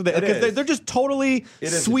 Yeah. That's what they. It Because is. they're just totally It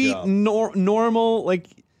is a sweet, job. normal. Like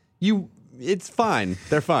you, it's fine.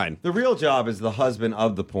 They're fine. The real job is the husband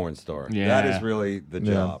of the porn star. Yeah. That is really the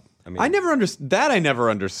job. I mean, I never understood that. I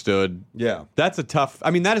never understood. Yeah. That's a tough.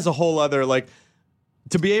 I mean, that is a whole other like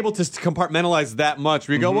to be able to compartmentalize that much.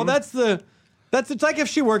 Where you go, well, it's like if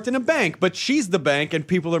she worked in a bank, but she's the bank and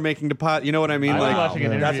people are making deposit. You know what I mean? I was Like, watching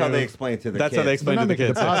an That's how interview- they explain it to the that's kids. how they They're explain not to the making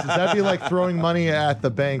kids. deposits. That'd be like throwing money at the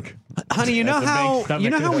bank. Honey, you know At the how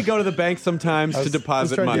bank we go to the bank sometimes to I was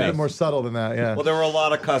deposit trying to money. get it more subtle than that. Yeah. Well, there were a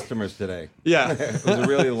lot of customers today. Yeah, It was a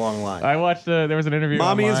really long line. I watched. There was an interview.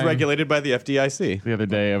 mommy is online regulated by the FDIC. the other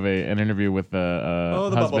day of an interview with a Oh,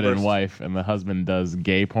 the husband bubble and burst. wife, and the husband does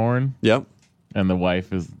gay porn, Yep, and the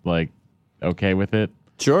wife is like okay with it,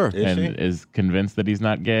 sure. Is and she? is convinced that he's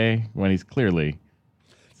not gay when he's clearly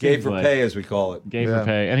Gay seems for like pay, as we call it. gay Yeah. for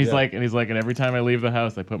pay. And he's Yeah. like, and every time I leave the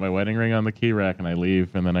house, I put my wedding ring on the key rack and I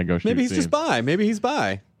leave, and then I go shoot Maybe he's scenes. just bi. Maybe he's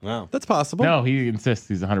bi. Wow. That's possible. No, he insists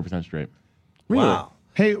he's 100% straight. Really? Wow.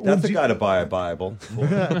 Hey, well, That's do the you- guy to buy a Bible.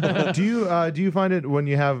 do you find it when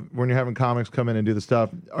you're having comics come in and do the stuff?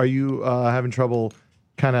 Are you having trouble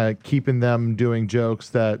kind of keeping them doing jokes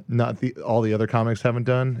that all the other comics haven't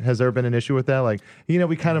done? Has there been an issue with that? Like,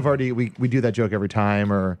 we kind of already we do that joke every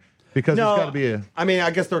time, or because No, it's got to be a I mean,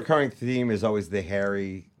 I guess the recurring theme is always the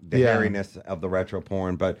Yeah. hairiness of the retro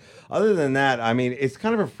porn. But other than that, I mean, it's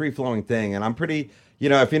kind of a free flowing thing, and I'm pretty.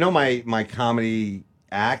 If you know my comedy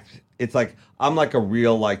act, it's like I'm like a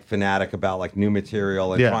real like fanatic about like new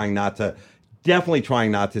material and Yeah. trying not to definitely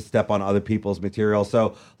trying not to step on other people's material.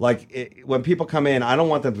 So, like, when people come in, I don't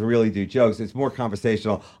want them to really do jokes. It's more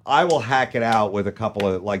conversational. I will hack it out with a couple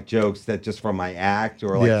of, like, jokes that just from my act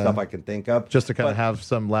or, like, stuff I can think of. Just to kind of have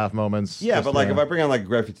some laugh moments. Yeah, just, but, like, if I bring on, like,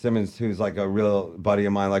 Griffith Simmons, who's, like, a real buddy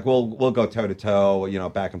of mine, like, we'll go toe-to-toe, you know,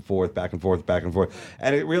 back and forth, back and forth, back and forth.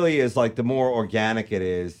 And it really is, like, the more organic it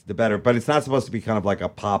is, the better. But it's not supposed to be kind of like a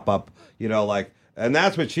pop-up, you know, like, and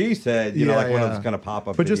that's what she said, you know, like one of those kind of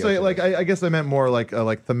pop-up. But just like I guess I meant more like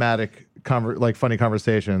thematic, like funny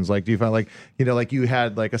conversations. Like, do you find like, you know, like you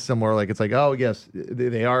had like a similar, like it's like, oh yes,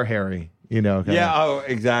 they are hairy, you know? Yeah. Oh,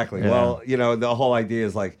 exactly. Yeah. Well, you know, the whole idea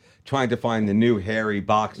is like trying to find the new hairy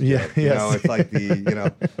box joke. Yeah, you know, it's like the, you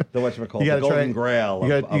know, the whatchamacallit, the golden grail.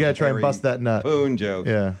 You got to try and bust that nut. Spoon joke.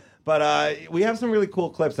 Yeah. But we have some really cool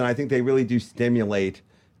clips, and I think they really do stimulate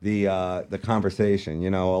the conversation.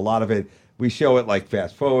 You know, a lot of it. We show it like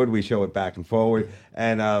fast forward, we show it back and forward,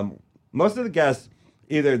 and most of the guests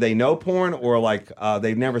either they know porn or like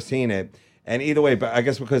they've never seen it, and either way, but I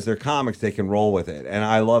guess because they're comics, they can roll with it, and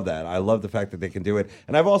I love that. I love the fact that they can do it,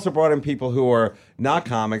 and I've also brought in people who are not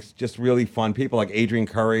comics, just really fun people like Adrian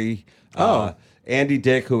Curry. Andy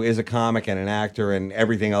Dick, who is a comic and an actor and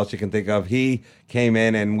everything else you can think of, he came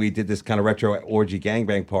in and we did this kind of retro orgy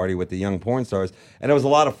gangbang party with the young porn stars. And it was a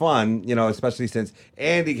lot of fun, you know, especially since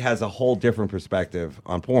Andy has a whole different perspective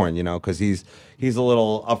on porn, you know, because he's a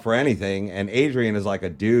little up for anything. And Adrian is like a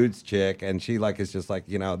dude's chick, and she like is just like,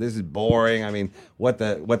 you know, this is boring. I mean, what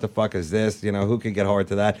the fuck is this? You know, who can get hard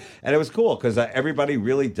to that? And it was cool because everybody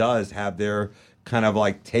really does have their kind of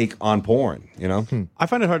like take on porn, you know? I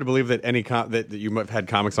find it hard to believe that that you might have had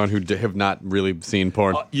comics on who have not really seen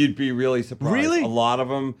porn. You'd be really surprised. Really? A lot of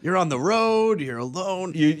them. You're on the road, you're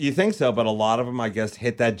alone. You think so, but a lot of them, I guess,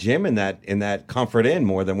 hit that gym in that comfort inn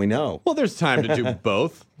more than we know. Well, there's time to do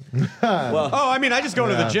both. I mean, I just go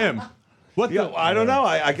to the gym. I don't know.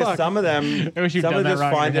 I guess some of them, some of just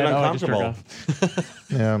find it uncomfortable.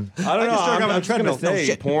 Yeah, I don't know. I'm just gonna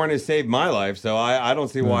say porn has saved my life, so I don't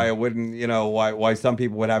see why it wouldn't. You know, why some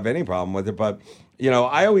people would have any problem with it. But you know,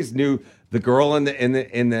 I always knew the girl in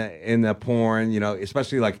the porn. You know,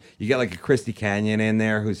 especially like you get like a Christy Canyon in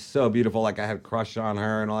there who's so beautiful. Like I had a crush on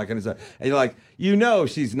her and all that kind of stuff. And you're like, you know,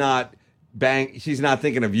 she's not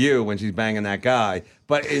thinking of you when she's banging that guy,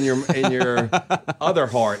 but in your other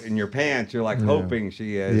heart, in your pants, you're like hoping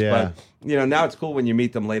she is. But you know, now it's cool when you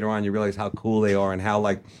meet them later on, you realize how cool they are and how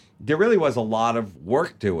like there really was a lot of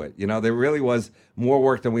work to it. You know, there really was more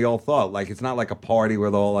work than we all thought. Like it's not like a party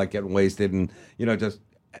where they're all like getting wasted and, you know, just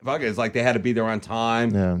fuck it. It's like they had to be there on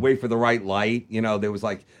time, wait for the right light. You know, there was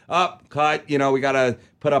like, cut, you know, we got to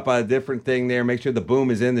put up a different thing there, make sure the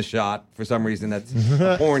boom is in the shot. For some reason, that's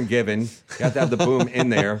a porn given. You have to have the boom in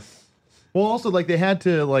there. Well, also, like, they had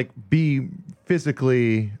to, like, be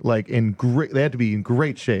physically, like, they had to be in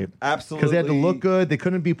great shape. Absolutely. Because they had to look good. They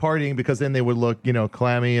couldn't be partying because then they would look, you know,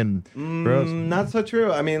 clammy and gross. Not so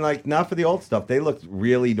true. I mean, like, not for the old stuff. They looked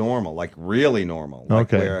really normal, like, really normal.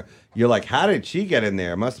 Like, where you're like, how did she get in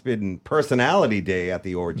there? Must have been personality day at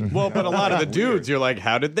the orgy. Well, but a lot of the dudes, you're like,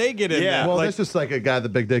 how did they get in there? Well, like, that's just like a guy with a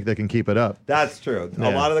big dick that can keep it up. That's true.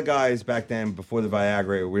 A lot of the guys back then, before the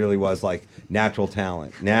Viagra, it really was like natural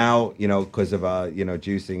talent. Now, you know, because of, you know,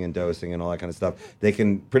 juicing and dosing and all that kind of stuff, they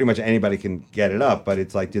can, pretty much anybody can get it up, but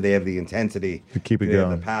it's like, do they have the intensity to keep it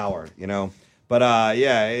going? Have the power, you know? But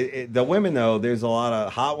the women though, there's a lot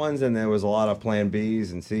of hot ones, and there was a lot of Plan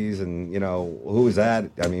Bs and Cs, and you know, who was that?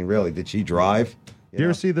 I mean, really, did she drive? You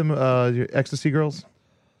ever see them Ecstasy Girls?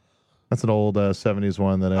 That's an old 70s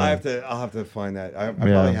one that I'll have to find that. I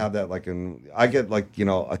probably have that like I get like, you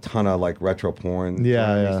know, a ton of like retro porn.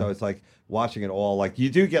 Yeah. So it's like watching it all, like you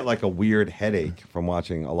do get like a weird headache from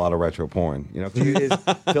watching a lot of retro porn. You know, it is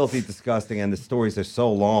filthy, disgusting, and the stories are so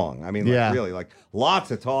long. I mean, like, really, like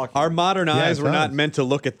lots of talking. Our modern eyes were not meant to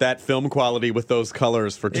look at that film quality with those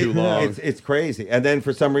colors for too long. It's crazy. And then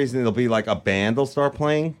for some reason, it'll be like a band will start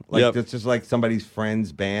playing. Like it's just like somebody's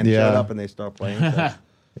friend's band showed up and they start playing. So.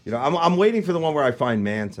 You know, I'm waiting for the one where I find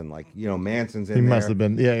Manson. Like, you know, Manson's in there. He must have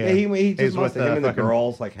been, He just must have him and the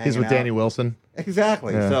girls like hanging out. He's with Danny Wilson.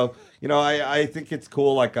 Exactly. Yeah. So, you know, I think it's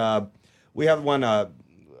cool. Like, we have one.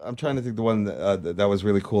 I'm trying to think the one that was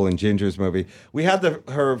really cool in Ginger's movie. We had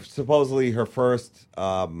supposedly her first,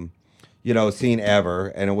 you know, scene ever,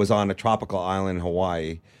 and it was on a tropical island in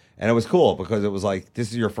Hawaii. And it was cool because it was like,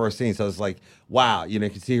 this is your first scene. So it's like, wow, you know,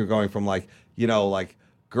 you can see her going from like, you know, like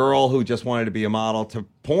girl who just wanted to be a model to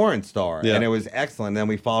porn star. And it was excellent. Then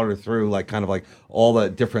we followed her through like kind of like all the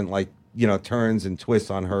different like, you know, turns and twists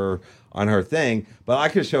on her thing. But I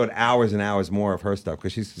could have showed hours and hours more of her stuff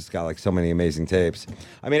because she's just got like so many amazing tapes.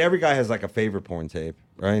 I mean, every guy has like a favorite porn tape.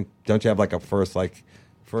 right? Don't you have like a first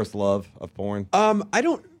love of porn? I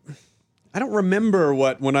don't remember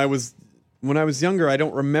when I was younger. I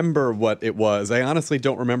don't remember what it was. I honestly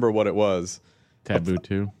don't remember what it was. Taboo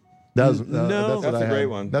 2. That's That's a great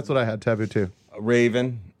one. That's what I had. Taboo 2.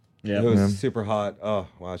 Raven. Yeah. It was super hot. Oh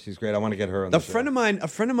wow, she's great. I want to get her on the show. A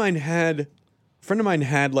friend of mine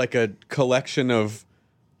had like a collection of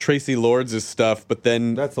Tracy Lords' stuff, but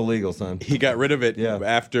then That's illegal, son. he got rid of it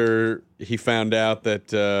after he found out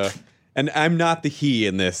that. And I'm not the he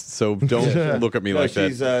in this, so don't look at me like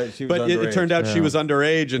that. She was but it turned out she was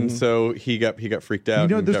underage, and so he got freaked out. You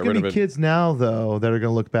know, and there's got going rid to of be it. kids now, though, that are going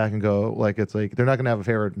to look back and go, like, it's like, they're not going to have a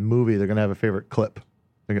favorite movie. They're going to have a favorite clip,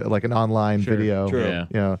 like an online video. True. Yeah.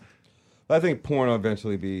 You know, I think porn will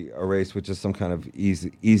eventually be erased with just some kind of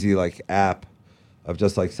easy like app of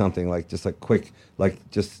just like something like just like quick like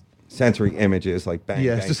just sensory images like bang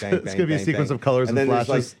Yeah, bang it's just- bang it's bang, gonna be a bang, sequence bang. of colors and then there's,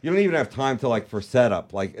 flashes. like, you don't even have time to like for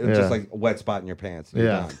setup like it's Yeah. just like a wet spot in your pants. You're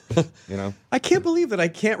Yeah. done. You know. I can't believe that I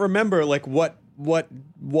can't remember like what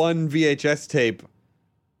one VHS tape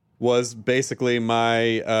was basically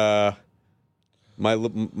my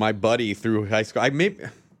my buddy through high school. I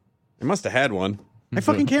must have had one. I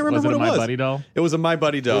fucking can't remember Was it what a it My was. Buddy doll? It was a My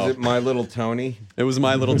Buddy doll. Was it My Little Tony? It was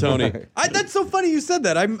My Little Tony. That's so funny you said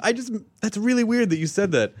that. That's really weird that you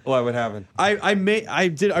said that. What would happen? I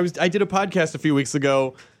did a podcast a few weeks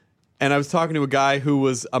ago, and I was talking to a guy who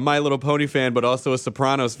was a My Little Pony fan, but also a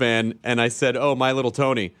Sopranos fan, and I said, "Oh, My Little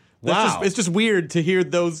Tony." Wow. It's just weird to hear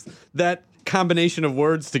that combination of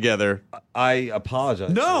words together. I apologize.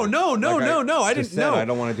 No. I didn't know. I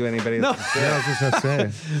don't want to do anybody. No. yeah, I was just going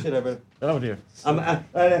to say. Shit, I better- Oh dear.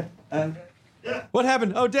 What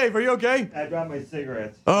happened? Oh, Dave, are you okay? I dropped my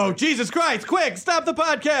cigarettes. Oh, Jesus Christ! Quick, stop the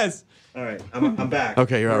podcast. All right, I'm back.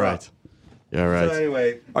 Okay, you're all right. You're all right. So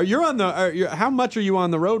anyway, How much are you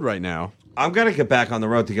on the road right now? I'm gonna get back on the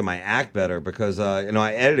road to get my act better because I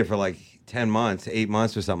edited for like 10 months, 8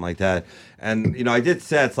 months or something like that, and I did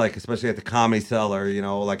sets like especially at the Comedy Cellar,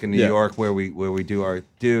 like in New York where we do our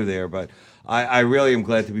there, but I really am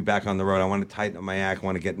glad to be back on the road. I want to tighten up my act, I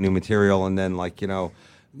want to get new material, and then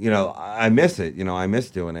I miss it. I miss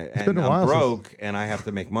doing it, and been a while I'm since- broke and I have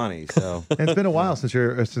to make money. So And it's been a while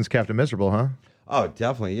since Captain Miserable, huh? oh,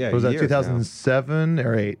 definitely, yeah. Was that years now. 2007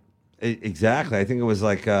 or 8? Exactly. I think it was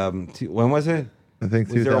like when was it? I think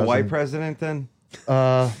Was there a 2000. white president then?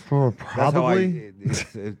 Probably. That's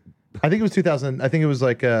how I think it was 2000. I think it was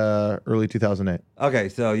like early 2008. Okay,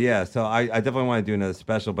 so yeah, so I definitely want to do another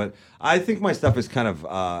special, but I think my stuff is kind of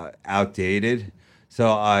outdated. So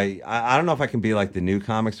I don't know if I can be like the new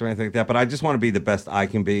comics or anything like that, but I just want to be the best I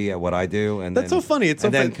can be at what I do, and That's then, so funny. It's so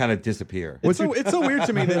and then fun- kind of disappear. It's so weird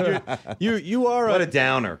to me that you are What a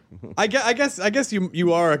downer. I guess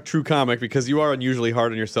you are a true comic because you are unusually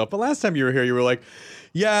hard on yourself. But last time you were here, you were like,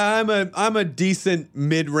 "Yeah, I'm a decent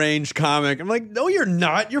mid-range comic." I'm like, "No, you're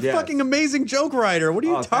not. You're Yes. fucking amazing joke writer. What are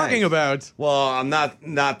you Oh, talking thanks. about?" Well, I'm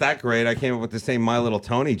not that great. I came up with the same My Little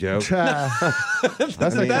Tony joke.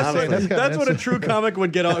 That's I mean, honestly. That's what a true comic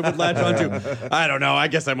would latch onto. I don't know. I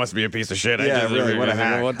guess I must be a piece of shit. Yeah, really, what a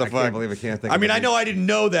hack. What the I fuck? can't believe I can't think I of mean, it. I know I didn't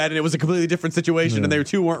know that, and it was a completely different situation, and they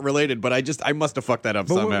two weren't related. But I must have fucked that up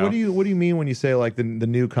But somehow. what do you mean when you say like the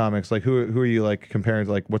new comics? Like who are you like comparing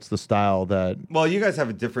to? Like what's the style that? Well, you guys have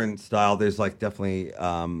a different style. There's like definitely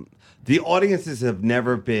the audiences have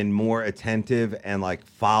never been more attentive and like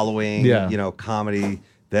following comedy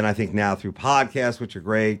than I think now through podcasts, which are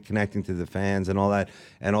great, connecting to the fans and all that,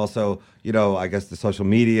 and also I guess the social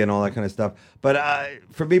media and all that kind of stuff. But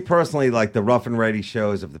for me personally, like the rough and ready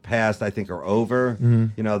shows of the past, I think are over.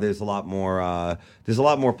 There's a lot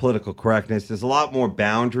more political correctness. There's a lot more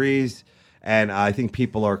boundaries, and I think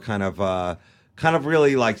people are kind of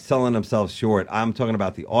really like selling themselves short. I'm talking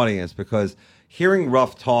about the audience because hearing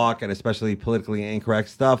rough talk and especially politically incorrect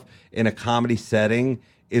stuff in a comedy setting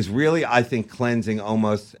is really, I think, cleansing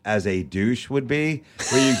almost as a douche would be,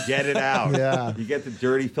 where you get it out. Yeah. You get the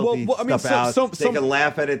dirty, filthy Well, I mean, stuff so- out. They can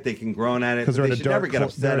laugh at it. They can groan at it. Because But they're they in a should dark never get they're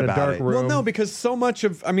upset in a about dark it. room. Well, no, because so much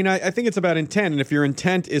of, I think it's about intent. And if your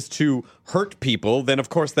intent is to hurt people, then of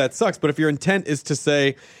course that sucks. But if your intent is to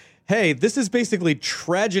say, hey, this is basically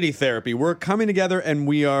tragedy therapy. We're coming together and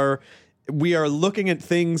we are looking at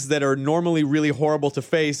things that are normally really horrible to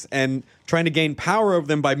face and trying to gain power over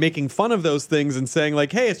them by making fun of those things and saying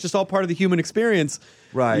like, hey, it's just all part of the human experience.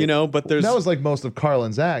 Right. But there's... That was like most of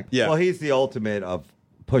Carlin's act. Yeah. Well, he's the ultimate of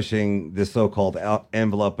pushing the so-called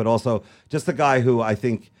envelope, but also just a guy who I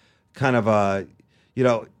think kind of,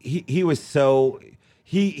 he was so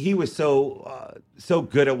so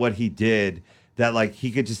good at what he did that like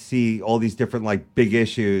he could just see all these different like big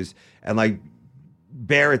issues and like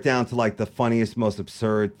bear it down to like the funniest, most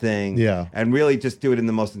absurd thing. Yeah. And really just do it in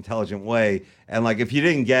the most intelligent way. And like, if you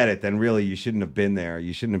didn't get it, then really you shouldn't have been there.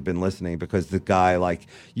 You shouldn't have been listening, because the guy, like,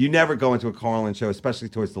 you never go into a Carlin show, especially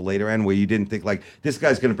towards the later end, where you didn't think like, this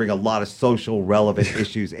guy's going to bring a lot of social relevant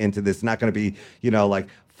issues into this. Not going to be, like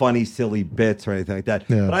funny, silly bits or anything like that.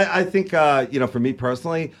 Yeah. But I think, for me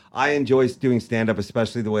personally, I enjoy doing stand-up,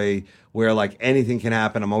 especially the way where like anything can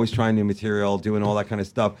happen. I'm always trying new material, doing all that kind of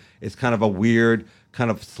stuff. It's kind of a weird, kind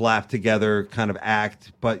of slapped together kind of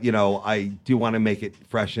act, but I do want to make it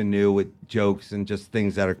fresh and new with jokes and just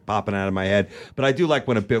things that are popping out of my head. But I do like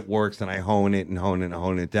when a bit works and I hone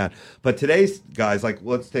it down. But today's guys, like,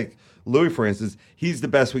 let's take Louis for instance. He's the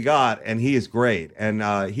best we got, and he is great. And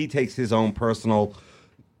he takes his own personal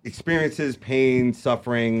experiences, pain,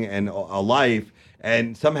 suffering, and a life,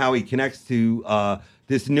 and somehow he connects to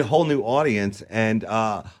this whole new audience. And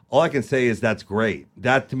all I can say is that's great.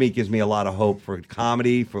 That to me gives me a lot of hope for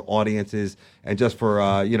comedy, for audiences, and just for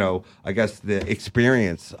I guess the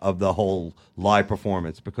experience of the whole live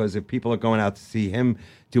performance. Because if people are going out to see him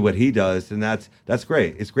do what he does, then that's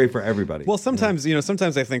great. It's great for everybody. Well, sometimes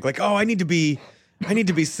sometimes I think like, oh, I need to be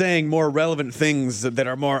saying more relevant things that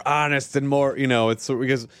are more honest and more, it's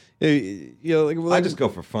because like, I just go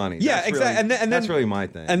for funny. Yeah, That's exactly. really- And then that's really my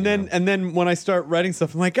thing. And then when I start writing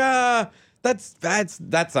stuff, I'm like, that's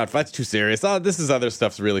not too serious. This is other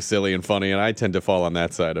stuff's really silly and funny, and I tend to fall on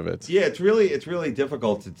that side of it. Yeah, it's really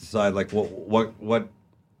difficult to decide like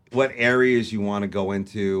what areas you want to go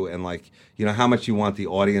into, and like how much you want the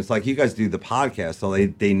audience. Like, you guys do the podcast, so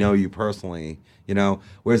they know you personally.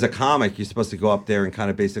 Whereas a comic, you're supposed to go up there and kind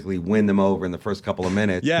of basically win them over in the first couple of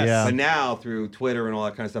minutes. Yes. Yeah. But now through Twitter and all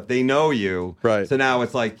that kind of stuff, they know you. Right. So now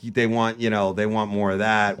it's like they want more of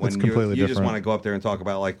that. When It's completely you just different. want to go up there and talk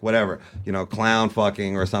about like whatever, clown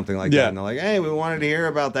fucking or something like that. And they're like, hey, we wanted to hear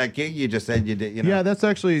about that gig you just said you did. Yeah, that's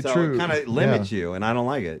actually so true. it kind of limits you, and I don't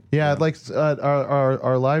like it. Yeah, like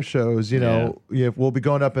our live shows, we'll be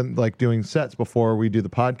going up and like doing sets before we do the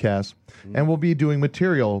podcast, and we'll be doing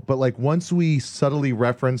material. But like once we subtly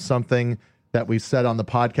reference something that we said on the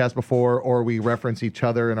podcast before, or we reference each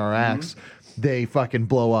other in our acts, they fucking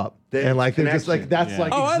blow up. And like they're just like connection. that's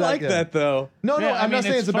like Oh, I like exactly- that though. No, Yeah, I'm not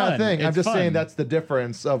saying it's a bad fun. thing. I'm It's just saying fun. that's the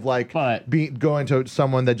difference of like But- going to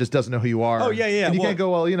someone that just doesn't know who you are. Oh, yeah. And you Well- can't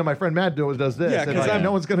go, well, my friend Matt does this. Yeah, and 'cause like, I'm-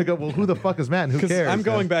 no one's gonna go, well, who the fuck is Matt? And who Because cares? I'm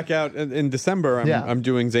going back out in December. I'm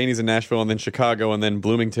doing Zanies in Nashville, and then Chicago, and then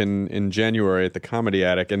Bloomington in January at the Comedy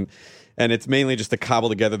Attic, and it's mainly just to cobble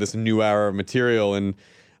together this new hour of material. And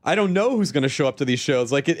I don't know who's going to show up to these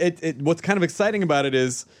shows. Like what's kind of exciting about it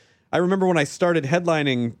is, I remember when I started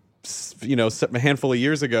headlining, a handful of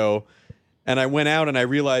years ago, and I went out and I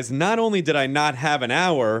realized not only did I not have an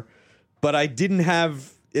hour, but I didn't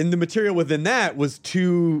have. And the material within that was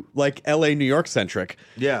too like LA, New York centric.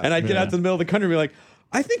 Yeah. And I'd get out to the middle of the country and be like,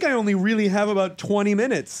 I think I only really have about 22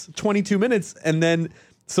 minutes. And then,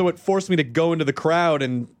 so it forced me to go into the crowd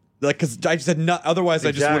and like, cause I just had not, otherwise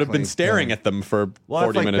I just would have been Exactly. staring at them for Well, 40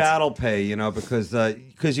 it's like minutes. battle pay,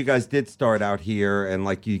 because you guys did start out here, and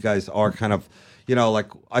like you guys are kind of, like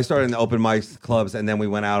I started in the open mics clubs, and then we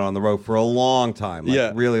went out on the road for a long time. Like,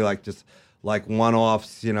 Yeah. really like just like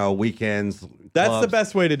one-offs, weekends. That's clubs. the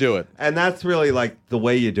best way to do it. And that's really like the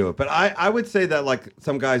way you do it. But I would say that like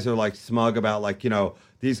some guys are like smug about like,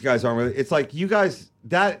 these guys aren't really, it's like you guys,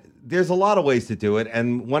 there's a lot of ways to do it.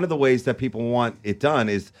 And one of the ways that people want it done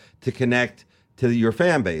is to connect to your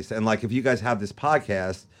fan base. And like if you guys have this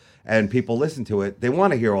podcast and people listen to it, they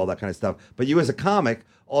want to hear all that kind of stuff. But you as a comic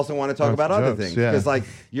also want to talk about other jokes, things. yeah. Because like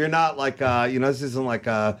you're not like, this isn't like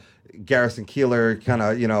a Garrison Keillor kind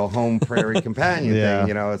of, home prairie companion Yeah.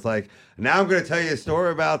 thing. It's like, now I'm going to tell you a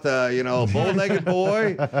story about the, bull-legged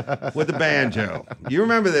boy with the banjo. You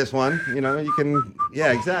remember this one, you can,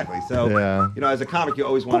 yeah, exactly. So, Yeah. as a comic, you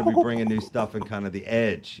always want to be bringing new stuff and kind of the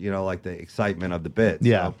edge, like the excitement of the bit.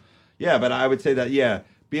 Yeah. So, yeah, but I would say that,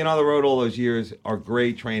 being on the road all those years are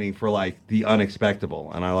great training for like the unexpected,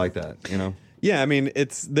 and I like that, Yeah. I mean,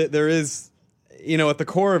 there is, at the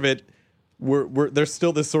core of it, there's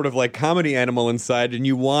still this sort of like comedy animal inside, and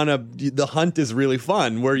the hunt is really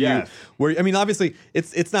fun. I mean, obviously,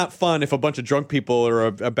 it's not fun if a bunch of drunk people or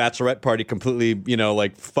a bachelorette party completely,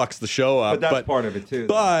 like fucks the show up. But that's part of it too.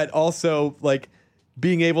 But also, like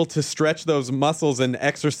being able to stretch those muscles and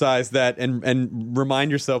exercise that, and remind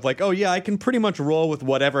yourself, like, oh yeah, I can pretty much roll with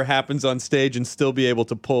whatever happens on stage and still be able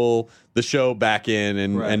to pull the show back in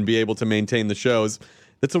and be able to maintain the shows.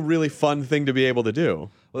 That's a really fun thing to be able to do.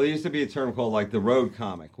 Well, there used to be a term called like the road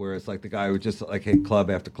comic, where it's like the guy who just like hit club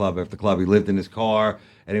after club after club. He lived in his car,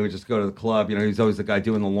 and he would just go to the club. You know, he's always the guy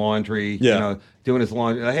doing the laundry. Yeah. You know, doing his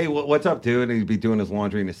laundry. Hey, what's up, dude? And he'd be doing his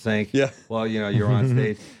laundry in the sink. Yeah. Well, you know, you're on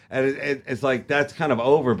stage, and it's like that's kind of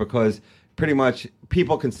over because pretty much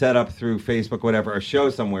people can set up through Facebook, whatever, a show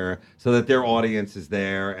somewhere so that their audience is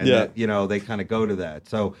there, and that you know they kind of go to that.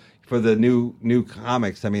 So for the new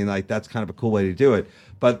comics, I mean, like that's kind of a cool way to do it.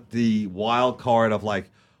 But the wild card of like,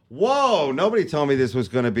 whoa, nobody told me this was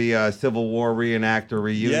going to be a Civil War reenactor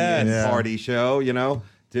reunion party show, you know?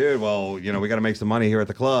 Dude, well, you know, we got to make some money here at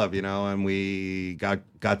the club, you know, and we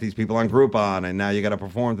got these people on Groupon, and now you got to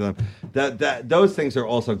perform to them. Those things are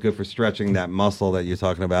also good for stretching that muscle that you're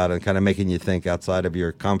talking about and kind of making you think outside of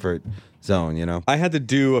your comfort zone, you know? I had to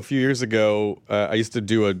do a few years ago, I used to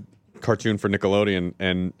do a cartoon for Nickelodeon,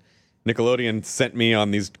 and Nickelodeon sent me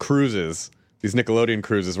on these cruises. These Nickelodeon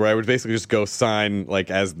cruises where I would basically just go sign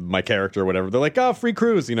like as my character or whatever. They're like, oh, free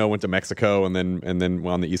cruise. You know, went to Mexico and then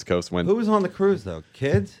on the East Coast went. Who was on the cruise though?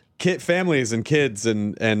 Kids? Families and kids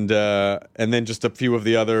and then just a few of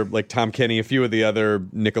the other like Tom Kenny, a few of the other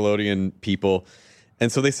Nickelodeon people.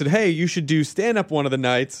 And so they said, hey, you should do stand up one of the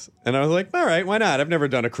nights. And I was like, all right, why not? I've never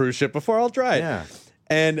done a cruise ship before. I'll try it. Yeah.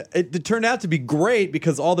 And it turned out to be great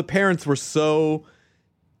because all the parents were so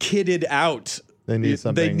kidded out. They need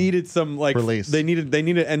something. They needed some like release. They needed,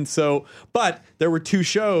 and so. But there were 2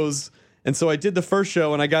 shows, and so I did the first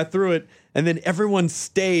show, and I got through it, and then everyone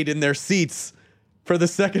stayed in their seats for the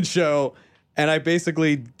second show, and I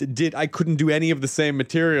basically I couldn't do any of the same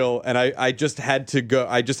material, and I just had to go.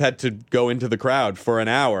 I just had to go into the crowd for an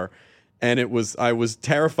hour, and I was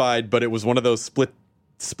terrified, but it was one of those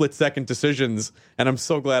split second decisions, and I'm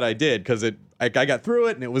so glad I did because I got through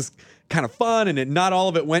it, and it was kind of fun, and not all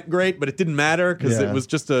of it went great, but it didn't matter because it was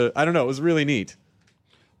just I don't know, it was really neat.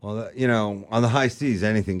 Well, you know, on the high seas,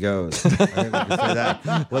 anything goes. I think we can say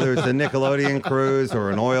that. Whether it's a Nickelodeon cruise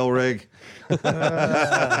or an oil rig. I'm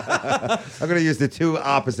going to use the 2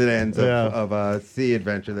 opposite ends of a sea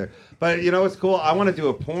adventure there. But you know what's cool? I want to do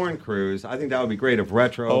a porn cruise. I think that would be great of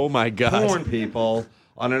retro Oh my God. porn people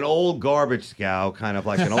on an old garbage scow, kind of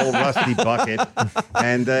like an old rusty bucket.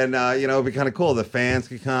 And then, you know, it'd be kind of cool. The fans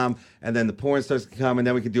could come, and then the porn stars could come, and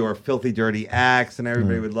then we could do our filthy, dirty acts, and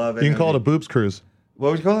everybody would love it. You can call it a boobs cruise.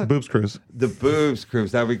 What would you call it? Boobs cruise. The boobs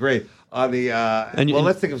cruise. That would be great. On the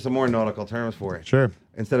let's think of some more nautical terms for it. Sure.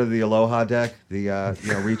 Instead of the aloha deck, the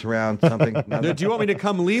reach around something. Do you want me to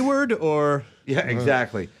come leeward or? Yeah,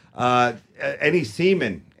 exactly. Any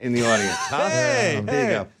seamen in the audience? Huh? Hey, there you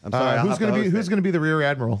go. I'm sorry. Who's going to be the rear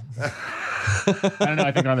admiral? I don't know.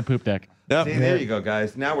 I think on the poop deck. Yep. See, there you go,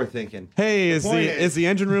 guys. Now we're thinking. Hey, is the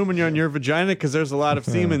engine room on your vagina? Because there's a lot of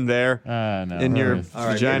semen there No. in your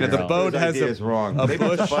vagina. The boat has is wrong. a Maybe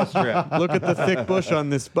it's a bus trip. Look at the thick bush on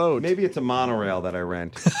this boat. Maybe it's a monorail that I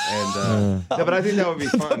rent. And no, but I think that would be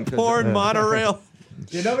fun. Porn monorail.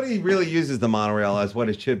 Yeah, nobody really uses the monorail as what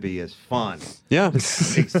it should be, as fun. Yeah.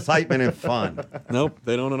 Excitement and fun. Nope,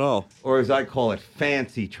 they don't at all. Or as I call it,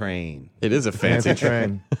 fancy train. It is a fancy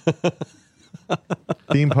train.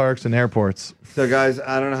 Theme parks and airports. So, guys,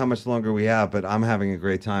 I don't know how much longer we have, but I'm having a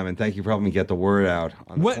great time, and thank you for helping me get the word out.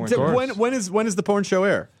 On the When is the porn show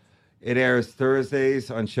air? It airs Thursdays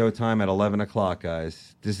on Showtime at 11 o'clock,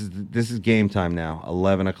 guys. This is game time now.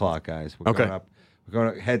 11 o'clock, guys. We're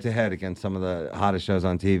going head to head against some of the hottest shows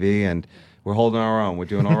on TV, and we're holding our own. We're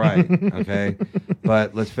doing all right, okay?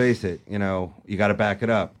 But let's face it, you know, you got to back it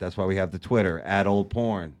up. That's why we have the Twitter,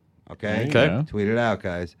 @oldporn, okay? Okay. Tweet it out,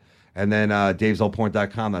 guys. And then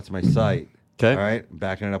davesoldporn.com, that's my site. Okay. All right,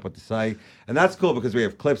 backing it up with the site. And that's cool because we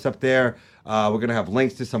have clips up there. We're going to have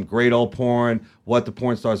links to some great old porn, what the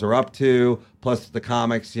porn stars are up to, plus the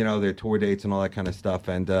comics, you know, their tour dates and all that kind of stuff.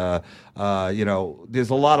 And, you know, there's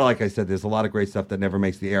a lot of, like I said, there's a lot of great stuff that never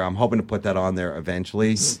makes the air. I'm hoping to put that on there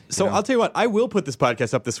eventually. So I'll tell you what, I will put this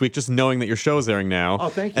podcast up this week just knowing that your show is airing now. Oh,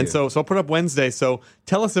 thank you. And so I'll put it up Wednesday. So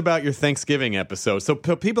tell us about your Thanksgiving episode. So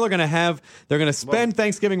people are going to spend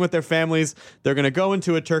Thanksgiving with their families. They're going to go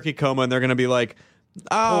into a turkey coma and they're going to be like,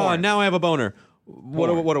 oh, Porn. now I have a boner. What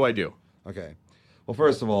do I do? Okay. Well,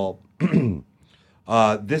 first of all,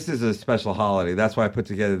 this is a special holiday. That's why I put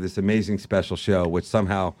together this amazing special show, which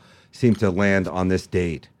somehow seemed to land on this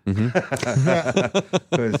date.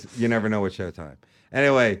 Because you never know with Showtime.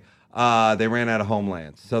 Anyway, they ran out of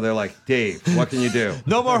Homelands. So they're like, Dave, what can you do?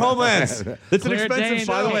 No more Homelands. It's an Clear expensive day,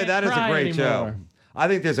 show. By the way, that is a Cry great show. anymore. I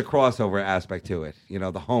think there's a crossover aspect to it. You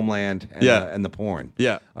know, the Homeland and the porn.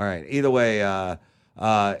 Yeah. All right. Either way,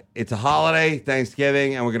 It's a holiday,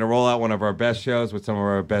 Thanksgiving, and we're going to roll out one of our best shows with some of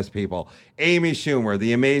our best people. Amy Schumer,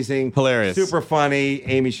 the amazing, hilarious, super funny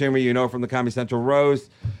Amy Schumer, you know from the Comedy Central roast,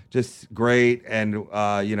 just great. And,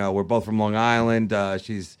 we're both from Long Island.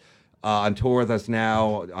 She's on tour with us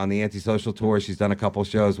now on the Antisocial Tour. She's done a couple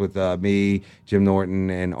shows with me, Jim Norton,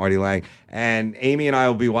 and Artie Lang. And Amy and I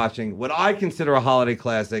will be watching what I consider a holiday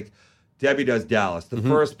classic, Debbie Does Dallas, the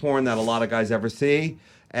first porn that a lot of guys ever see.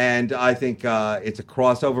 And I think it's a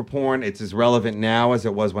crossover porn. It's as relevant now as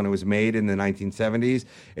it was when it was made in the 1970s.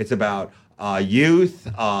 It's about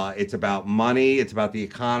youth. It's about money. It's about the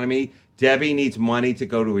economy. Debbie needs money to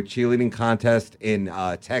go to a cheerleading contest in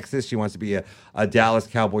Texas. She wants to be a Dallas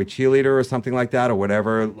Cowboy cheerleader or something like that, or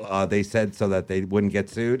whatever they said, so that they wouldn't get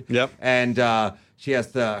sued. Yep. And she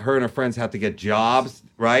has to. Her and her friends have to get jobs.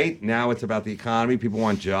 Right now, it's about the economy. People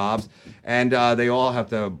want jobs, and they all have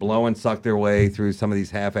to blow and suck their way through some of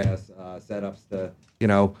these half-ass setups to,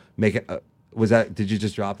 make it. Did you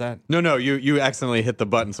just drop that? No, you accidentally hit the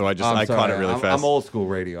button, so I caught it really fast. I'm old school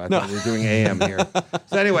radio. I thought we were doing AM here.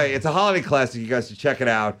 So anyway, it's a holiday classic. You guys should check it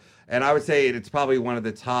out. And I would say it's probably one of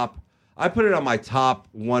the top. I put it on my top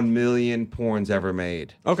 1 million porns ever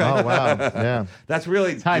made. Okay. Oh, wow. Yeah. That's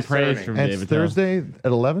really high praise discerning. from And David. it's Thursday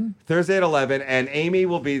at 11? Thursday at 11, and Amy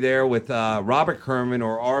will be there with Robert Kerman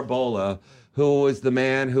or Arbola, who is the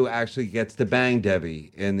man who actually gets to bang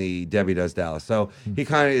Debbie in the Debbie Does Dallas. So he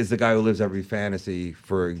kind of is the guy who lives every fantasy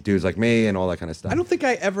for dudes like me and all that kind of stuff. I don't think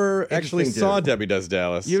I ever actually Interesting saw dude. Debbie Does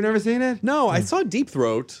Dallas. You've never seen it? No, I saw Deep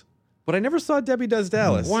Throat, but I never saw Debbie Does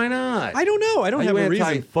Dallas. Why not? I don't know. I don't have a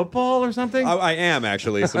reason. Football or something? I am,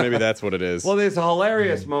 actually, so maybe that's what it is. Well, there's a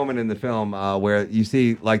hilarious moment in the film where you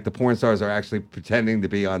see, like, the porn stars are actually pretending to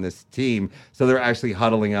be on this team, so they're actually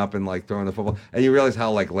huddling up and, like, throwing the football, and you realize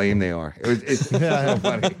how, like, lame they are. It's so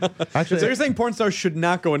funny. Actually, so you're saying porn stars should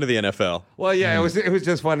not go into the NFL? Well, yeah, it was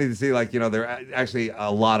just funny to see, like, there actually a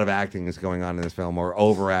lot of acting is going on in this film, or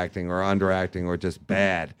overacting, or underacting, or just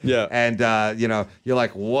bad. Yeah. And, you're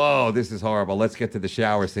like, whoa, this is horrible. Let's get to the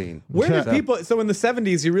shower scene. Where did people... So in the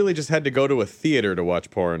 70s, you really just had to go to a theater to watch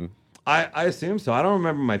porn. I assume so. I don't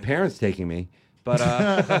remember my parents taking me. But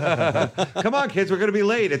come on, kids, we're going to be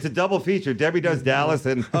late. It's a double feature. Debbie Does Dallas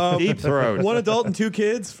and Deep Throat. One adult and 2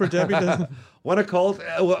 kids for Debbie Does... One adult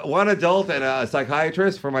and a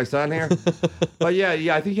psychiatrist for my son here. But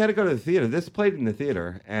yeah, I think you had to go to the theater. This played in the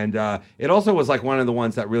theater, and it also was like one of the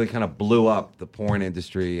ones that really kind of blew up the porn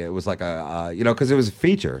industry. It was like because it was a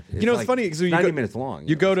feature. It's it's funny because 90 minutes long.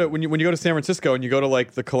 You go to when you go to San Francisco and you go to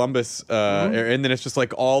like the Columbus, area, and then it's just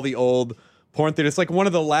like all the old porn theaters. It's like one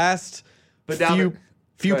of the last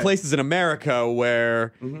few places in America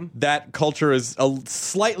where that culture is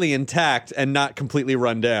slightly intact and not completely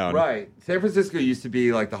run down. Right. San Francisco used to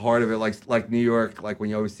be like the heart of it, like New York, like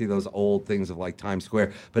when you always see those old things of like Times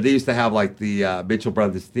Square. But they used to have like the Mitchell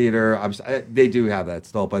Brothers Theater. They do have that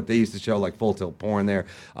still, but they used to show like full tilt porn there.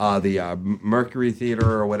 The Mercury Theater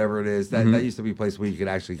or whatever it is, that used to be a place where you could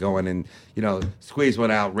actually go in and squeeze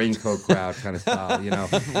one out, raincoat crowd kind of style,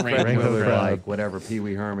 Raincoat crowd. like whatever Pee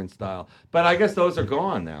Wee Herman style. But I guess those are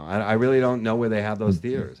gone now. I really don't know where they have those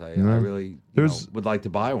theaters. I really would like to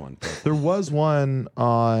buy one. But. There was one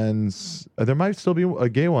on. There might still be a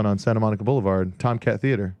gay one on Santa Monica Boulevard, Tomcat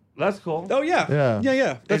Theater. That's cool. Oh yeah,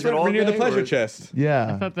 yeah. That's Is it all right near the gay, Pleasure or- Chest.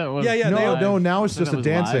 Yeah. I thought that was Yeah, No, now it's I thought just a that was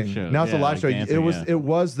live dancing. show. Now it's a Yeah, live like show. dancing, It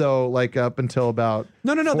was though, like up until about.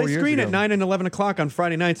 No. 4 They years screen ago. at 9 and 11 o'clock on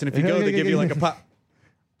Friday nights, and if you Yeah, go, yeah, they yeah, give you yeah. like a pop.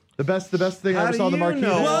 The best thing I How ever do saw on the you marquee.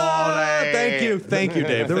 know all that? Thank you,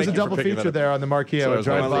 Dave. There was Thank a you for double picking that feature up. there on the marquee. I So would I was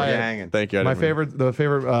drive only by it. hanging. Thank you. The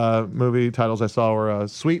favorite movie titles I saw were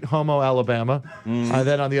Sweet Homo Alabama, and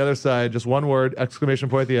then on the other side, just one word, exclamation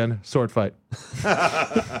point at the end, sword fight.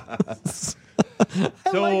 I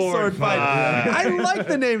like Sword Fight. I like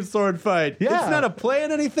the name Sword Fight. Yeah. It's not a play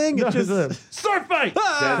on anything. It's just Sword fight.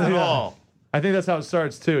 Ah! That's all. I think that's how it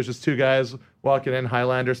starts too. It's just two guys walking in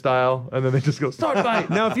Highlander style, and then they just go sword fight.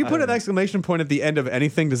 Now, if you put an exclamation point at the end of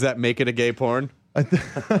anything, does that make it a gay porn?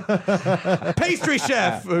 Pastry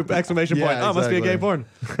chef! Exclamation point. Yeah, Oh, must be a gay exactly. porn.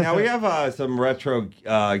 Now we have some retro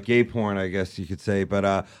gay porn, I guess you could say, but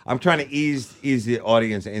I'm trying to ease the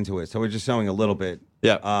audience into it, so we're just showing a little bit.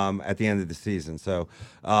 Yeah. At the end of the season, so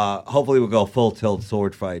hopefully we'll go full tilt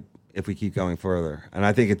sword fight if we keep going further, and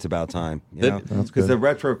I think it's about time. Because the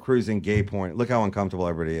retro cruising gay porn. Look how uncomfortable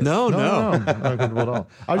everybody is. No. Not uncomfortable at all.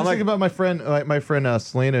 I was just thinking about my friend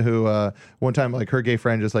Selena, who one time, like, her gay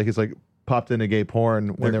friend just he's popped into gay porn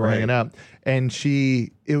when They're they were great. hanging out, and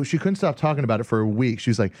she couldn't stop talking about it for a week. She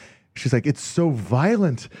was like, She's like, it's so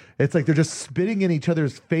violent. It's like they're just spitting in each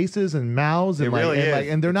other's faces and mouths, and It really is.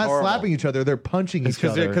 and they're not It's horrible. slapping each other; they're punching each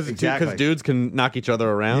other. Because dudes can knock each other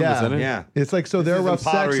around, isn't it? Yeah. It's like, so This their isn't rough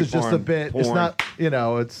sex pottery is just a porn. bit. It's Porn. not,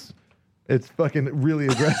 it's fucking really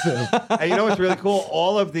aggressive. And you know what's really cool?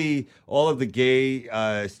 All of the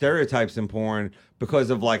gay stereotypes in porn, because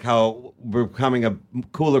of like how we're becoming a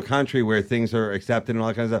cooler country where things are accepted and all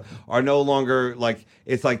that kind of stuff, are no longer like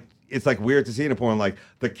it's like weird to see in a porn, like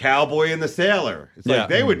the cowboy and the sailor. It's like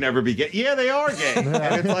they would never be gay. Yeah, they are gay, and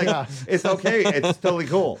it's like it's okay. It's totally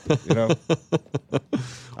cool. You know.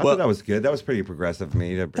 I thought that was good. That was pretty progressive of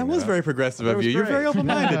me. That was very progressive That of was you. You're great. very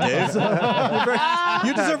open-minded, Dave.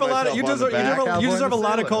 You deserve a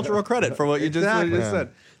lot of cultural credit for what you just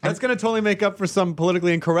said. That's going to totally make up for some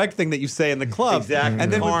politically incorrect thing that you say in the club. Exactly.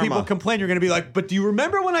 And then when Karma. people complain, you're going to be like, but do you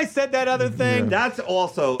remember when I said that other thing? That's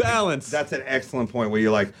also balance. That's an excellent point where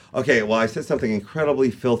you're like, okay, well, I said something incredibly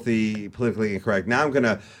filthy, politically incorrect. Now I'm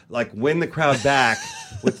gonna like win the crowd back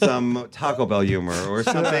with some Taco Bell humor or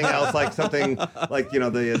something else, like something like the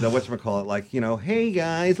whatchamacallit, like hey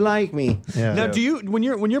guys, like me. Yeah. Now, do you when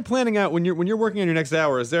you're planning out when you're working on your next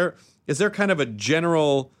hour, is there kind of a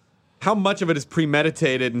general? How much of it is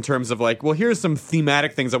premeditated in terms of like, well, here's some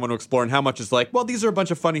thematic things I want to explore, and how much is like, well, these are a bunch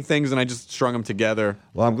of funny things, and I just strung them together.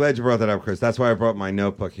 Well, I'm glad you brought that up, Chris. That's why I brought my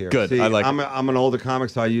notebook here. Good. See, I like I'm an older comic,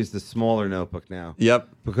 so I use the smaller notebook now. Yep.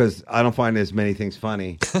 Because I don't find as many things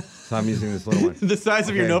funny, so I'm using this little one. The size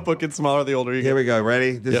of your Okay. notebook gets smaller the older you get. Here we go.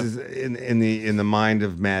 Ready? This Yep. is in the mind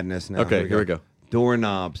of madness now. Okay, here we go.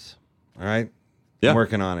 Doorknobs. All right. Yeah. I'm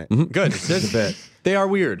working on it. Good. Just a bit. They are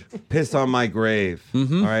weird. Piss on my grave. All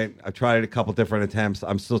right. I've tried a couple different attempts.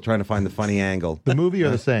 I'm still trying to find the funny angle. The movie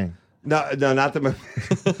or the saying? No, not the movie.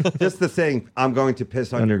 Just the saying, I'm going to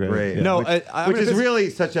piss on your grave. yeah. No, which, I'm which gonna is piss- really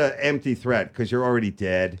such an empty threat because you're already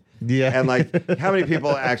dead. Yeah. And like, how many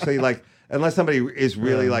people actually like, unless somebody is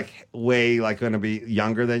really like way like going to be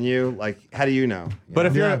younger than you, like, how do you know? But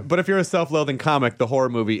if you're a self-loathing comic, the horror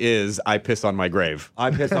movie is I piss on my grave. I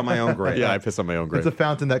piss on my own grave. Yeah, I piss on my own grave. It's a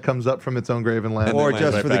fountain that comes up from its own grave and lands. Or lands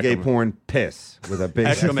just right for the back gay on. porn, piss with a big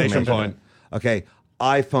Exclamation point. Okay,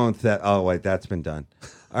 iPhone that. Oh wait, that's been done.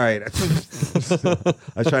 All right, I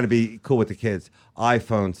was trying to be cool with the kids.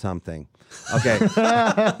 iPhone something. Okay,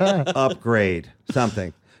 upgrade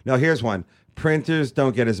something. No, here's one. Printers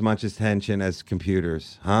don't get as much attention as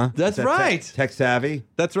computers, huh? That's Is that right. Tech savvy.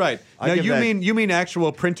 That's right. I Now give you that- mean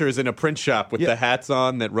actual printers in a print shop with Yeah. the hats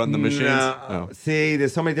on that run the machines? No, Oh. see,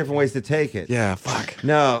 there's so many different ways to take it. Yeah, fuck.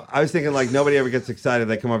 No, I was thinking like nobody ever gets excited.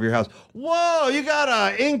 They come over your house. Whoa, you got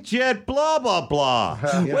a inkjet, blah blah blah.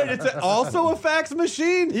 You Wait, know? it's also a fax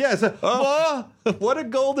machine? Yeah, it's Oh. What a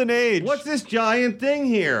golden age. What's this giant thing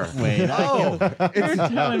here? Wait, Oh, you're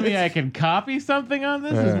telling me I can copy something on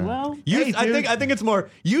this as well? Hey, I dude. think it's more.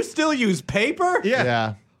 You still use paper? yeah.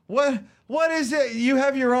 Yeah. What is it? You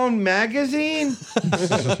have your own magazine? I'm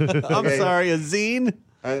Okay. sorry, a zine.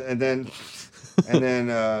 and then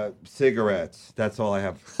cigarettes. That's all I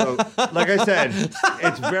have. So, like I said,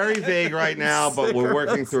 it's very vague right now, but we're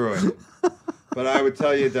working through it. But I would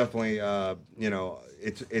tell you definitely,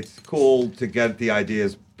 it's cool to get the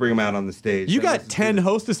ideas, bring them out on the stage. You And got listen 10 to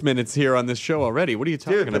hostess minutes here on this show already. What are you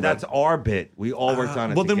talking Dude, but about? that's our bit. We all worked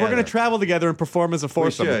on it. Well, then we're going to together. travel together and perform as a We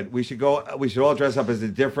foursome. should. We should go. We should all dress up as a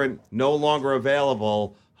different, no longer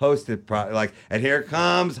available hosted. And here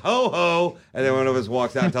comes Ho Ho, and then one of us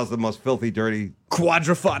walks out and tells the most filthy, dirty.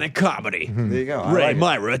 Quadraphonic comedy. There you go. I Ray, like it.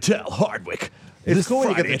 Myra, Tell, Hardwick. It's This cool when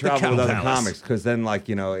you get Friday to at the travel with Cow other Palace. comics because then,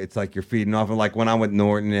 it's like you're feeding off. And like when I'm with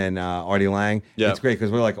Norton and Artie Lang, Yeah. it's great because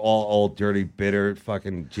we're like all old, dirty, bitter,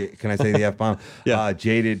 fucking. Can I say the F bomb? Yeah.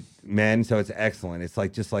 Jaded men. So it's excellent. It's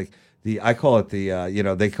like just like I call it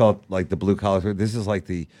they call it like the blue collar. This is like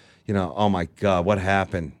the. Oh my God, what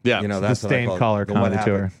happened? Yeah. The That's what I stained call it. collar The what comedy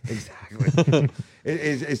tour. happened.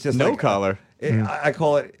 Exactly. It's just No like, collar. I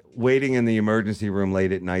call it waiting in the emergency room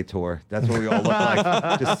late at night tour. That's what we all look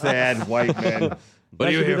like, just sad white men. What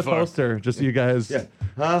are you That should be here the for? poster. Just you guys. Yeah.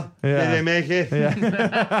 Huh? Yeah. Did they make it?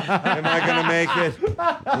 Am I gonna make it?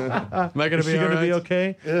 Am I going Is to she be all gonna right? be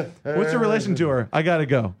okay? What's your relation to her? I gotta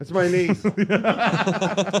go. It's my niece.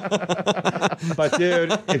 But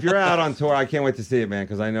dude, if you're out on tour, I can't wait to see it, man.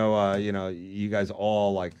 Because I know, you guys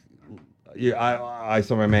all like. I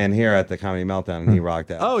saw my man here at the Comedy Meltdown, and he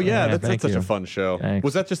rocked out. Oh, yeah. Yeah, That's thank such you. a fun show. Thanks.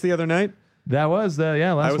 Was that just the other night? That was last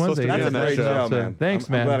I was supposed Wednesday. to be that's a in that great show. show, So, man. Thanks,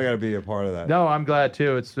 I'm man. glad I got to be a part of that. No, I'm glad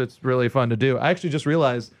too. It's really fun to do. I actually just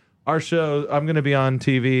realized our show. I'm going to be on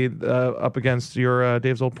TV up against your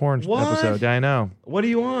Dave's Old Porn What? episode. Yeah, I know. What are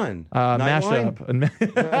you on? Nightline?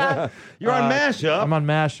 Mashup. You're on Mashup. I'm on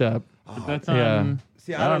Mashup. That's Yeah. on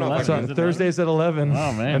See, I don't know if It's I on can. Thursdays at 11.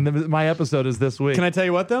 Oh, man. And my episode is this week. Can I tell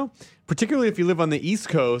you what, though? Particularly if you live on the East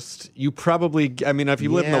Coast, you probably, I mean, if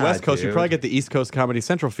you live in the Yeah, West Coast, you dude. probably get the East Coast Comedy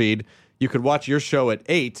Central feed. You could watch your show at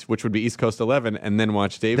 8, which would be East Coast 11, and then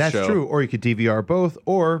watch Dave's That's show. true. Or you could DVR both,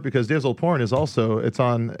 or because Dave's Old Porn is also it's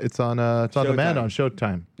on demand on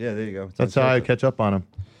Showtime. Yeah, there you go. It's That's on how I Showtime. catch up on him.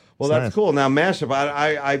 Well, It's that's nice. cool. Now, Mashup,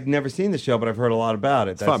 I've never seen the show, but I've heard a lot about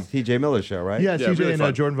it. That's fun. TJ Miller's show, right? Yeah, Yeah, CJ really and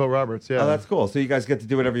fun. Jordanville Roberts. Yeah. Oh, that's cool. So you guys get to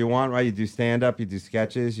do whatever you want, right? You do stand-up, you do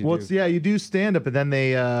sketches. You do... You do stand up, and then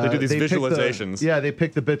they do these pick the- visualizations. they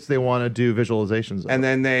pick the bits they want to do visualizations of. And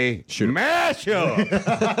then they mash up.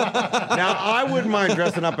 Now, I wouldn't mind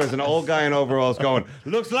dressing up as an old guy in overalls going,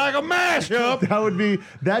 looks like a mashup.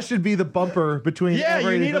 that should be the bumper between Yeah,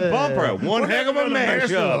 every you need a bumper. One heck of a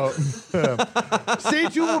mashup. Stay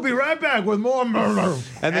tuned. We'll be right back with more murder.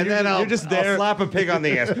 And then, I'll, you're just there. I'll slap a pig on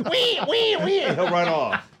the ass. Wee, wee, wee. He'll run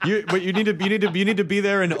off. But you need to be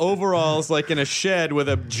there in overalls, like in a shed with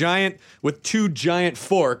two giant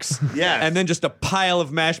forks. Yes. And then just a pile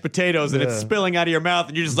of mashed potatoes, and it's spilling out of your mouth,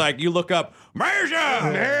 and you look up,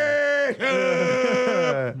 mashup.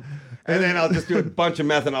 And then I'll just do a bunch of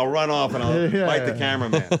meth and I'll run off and I'll bite the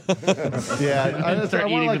cameraman. I Start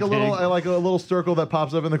want eating like the a little, pig. I like a little circle that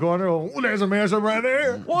pops up in the corner. Oh, there's a mashup right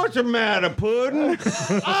there. What's the matter, Puddin'?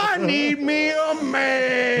 I need me a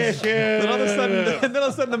mashup. Then all of a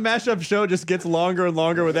sudden, the mashup show just gets longer and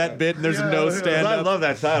longer with that bit, and there's no stand I up. love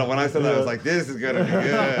that title. When I saw that, I was like, this is going to be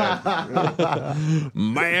good.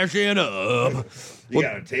 Mashing up. You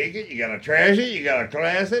got to take it, you got to trash it, you got to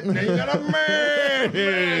class it, and then you got to mash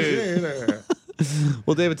it.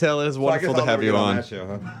 Well, David Taylor, it is So I guess wonderful to I'll have never you get on. that show,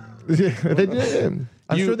 huh? They did.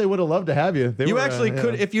 I'm sure they would have loved to have you. They You were, actually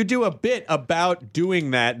could, if you do a bit about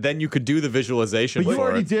doing that, then you could do the visualization. But you for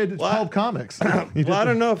already it. did Pulp Comics. Well, I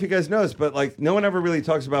don't know if you guys noticed, but like no one ever really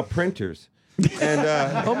talks about printers. And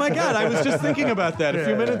Oh my God, I was just thinking about that a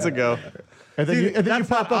few minutes ago. And then, and then that's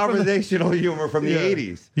you pop not up from the, conversational humor from the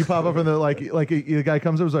 80s. You pop up from the the guy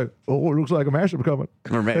comes up and is like, oh, it looks like a mashup coming.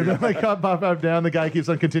 And then pop up down. The guy keeps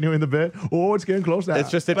on continuing the bit. Oh, it's getting close now.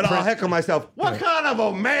 It's just But I'll heckle myself. What kind of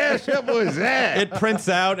a mashup was that? It prints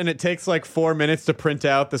out, and it takes like 4 minutes to print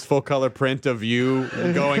out this full color print of you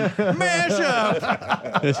going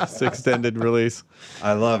mashup. It's just extended release.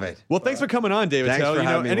 I love it. Well, thanks for coming on, David. Thanks Tell. for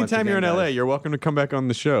having me once anytime you're in again, LA, guys. you're welcome to come back on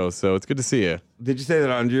the show. So it's good to see you. Did you say that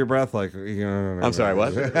under your breath? Like, I'm sorry,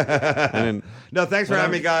 what? And No, thanks for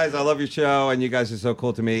having me, guys. I love your show, and you guys are so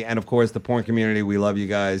cool to me. And of course, the porn community, we love you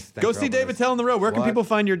guys. Thanks go for see helping David us. Tell on the road. Where can What? people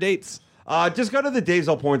find your dates? Just go to the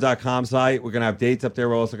davesoldporn.com site. We're going to have dates up there.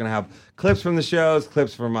 We're also going to have clips from the shows,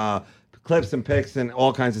 clips from clips and pics, and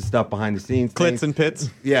all kinds of stuff behind the scenes. Clits things. and pits.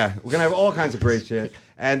 Yeah, we're going to have all kinds of great shit.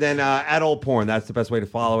 And then at Old Porn, that's the best way to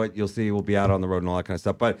follow it. You'll see we'll be out on the road and all that kind of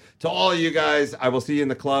stuff. But to all of you guys, I will see you in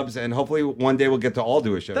the clubs, and hopefully one day we'll get to all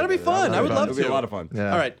do a show. That'll be together. fun. I would love It'll be to. a lot of fun.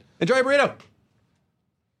 Yeah. All right. Enjoy your burrito.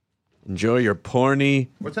 Enjoy your porny,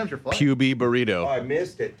 What time's your flight? puby burrito. Oh, I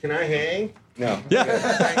missed it. Can I hang? No. Yeah.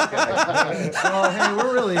 Oh, hey,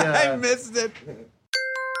 we're really. I missed it.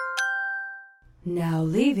 Now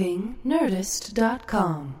leaving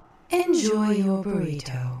Nerdist.com. Enjoy your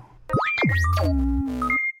burrito.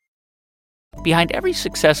 Behind every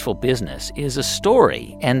successful business is a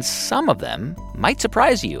story, and some of them might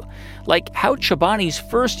surprise you. Like how Chobani's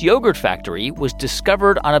first yogurt factory was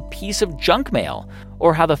discovered on a piece of junk mail,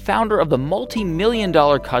 or how the founder of the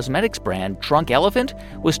multi-million-dollar cosmetics brand Drunk Elephant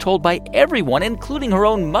was told by everyone, including her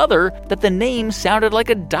own mother, that the name sounded like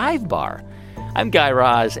a dive bar. I'm Guy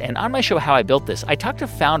Raz, and on my show How I Built This, I talk to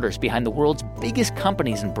founders behind the world's biggest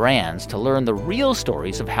companies and brands to learn the real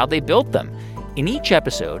stories of how they built them. In each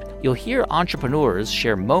episode, you'll hear entrepreneurs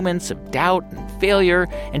share moments of doubt and failure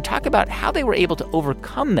and talk about how they were able to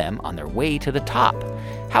overcome them on their way to the top.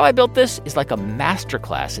 How I Built This is like a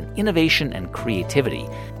masterclass in innovation and creativity,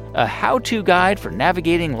 a how-to guide for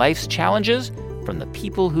navigating life's challenges from the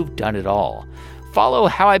people who've done it all. Follow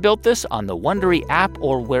How I Built This on the Wondery app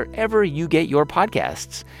or wherever you get your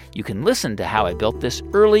podcasts. You can listen to How I Built This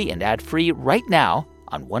early and ad-free right now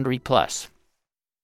on Wondery Plus.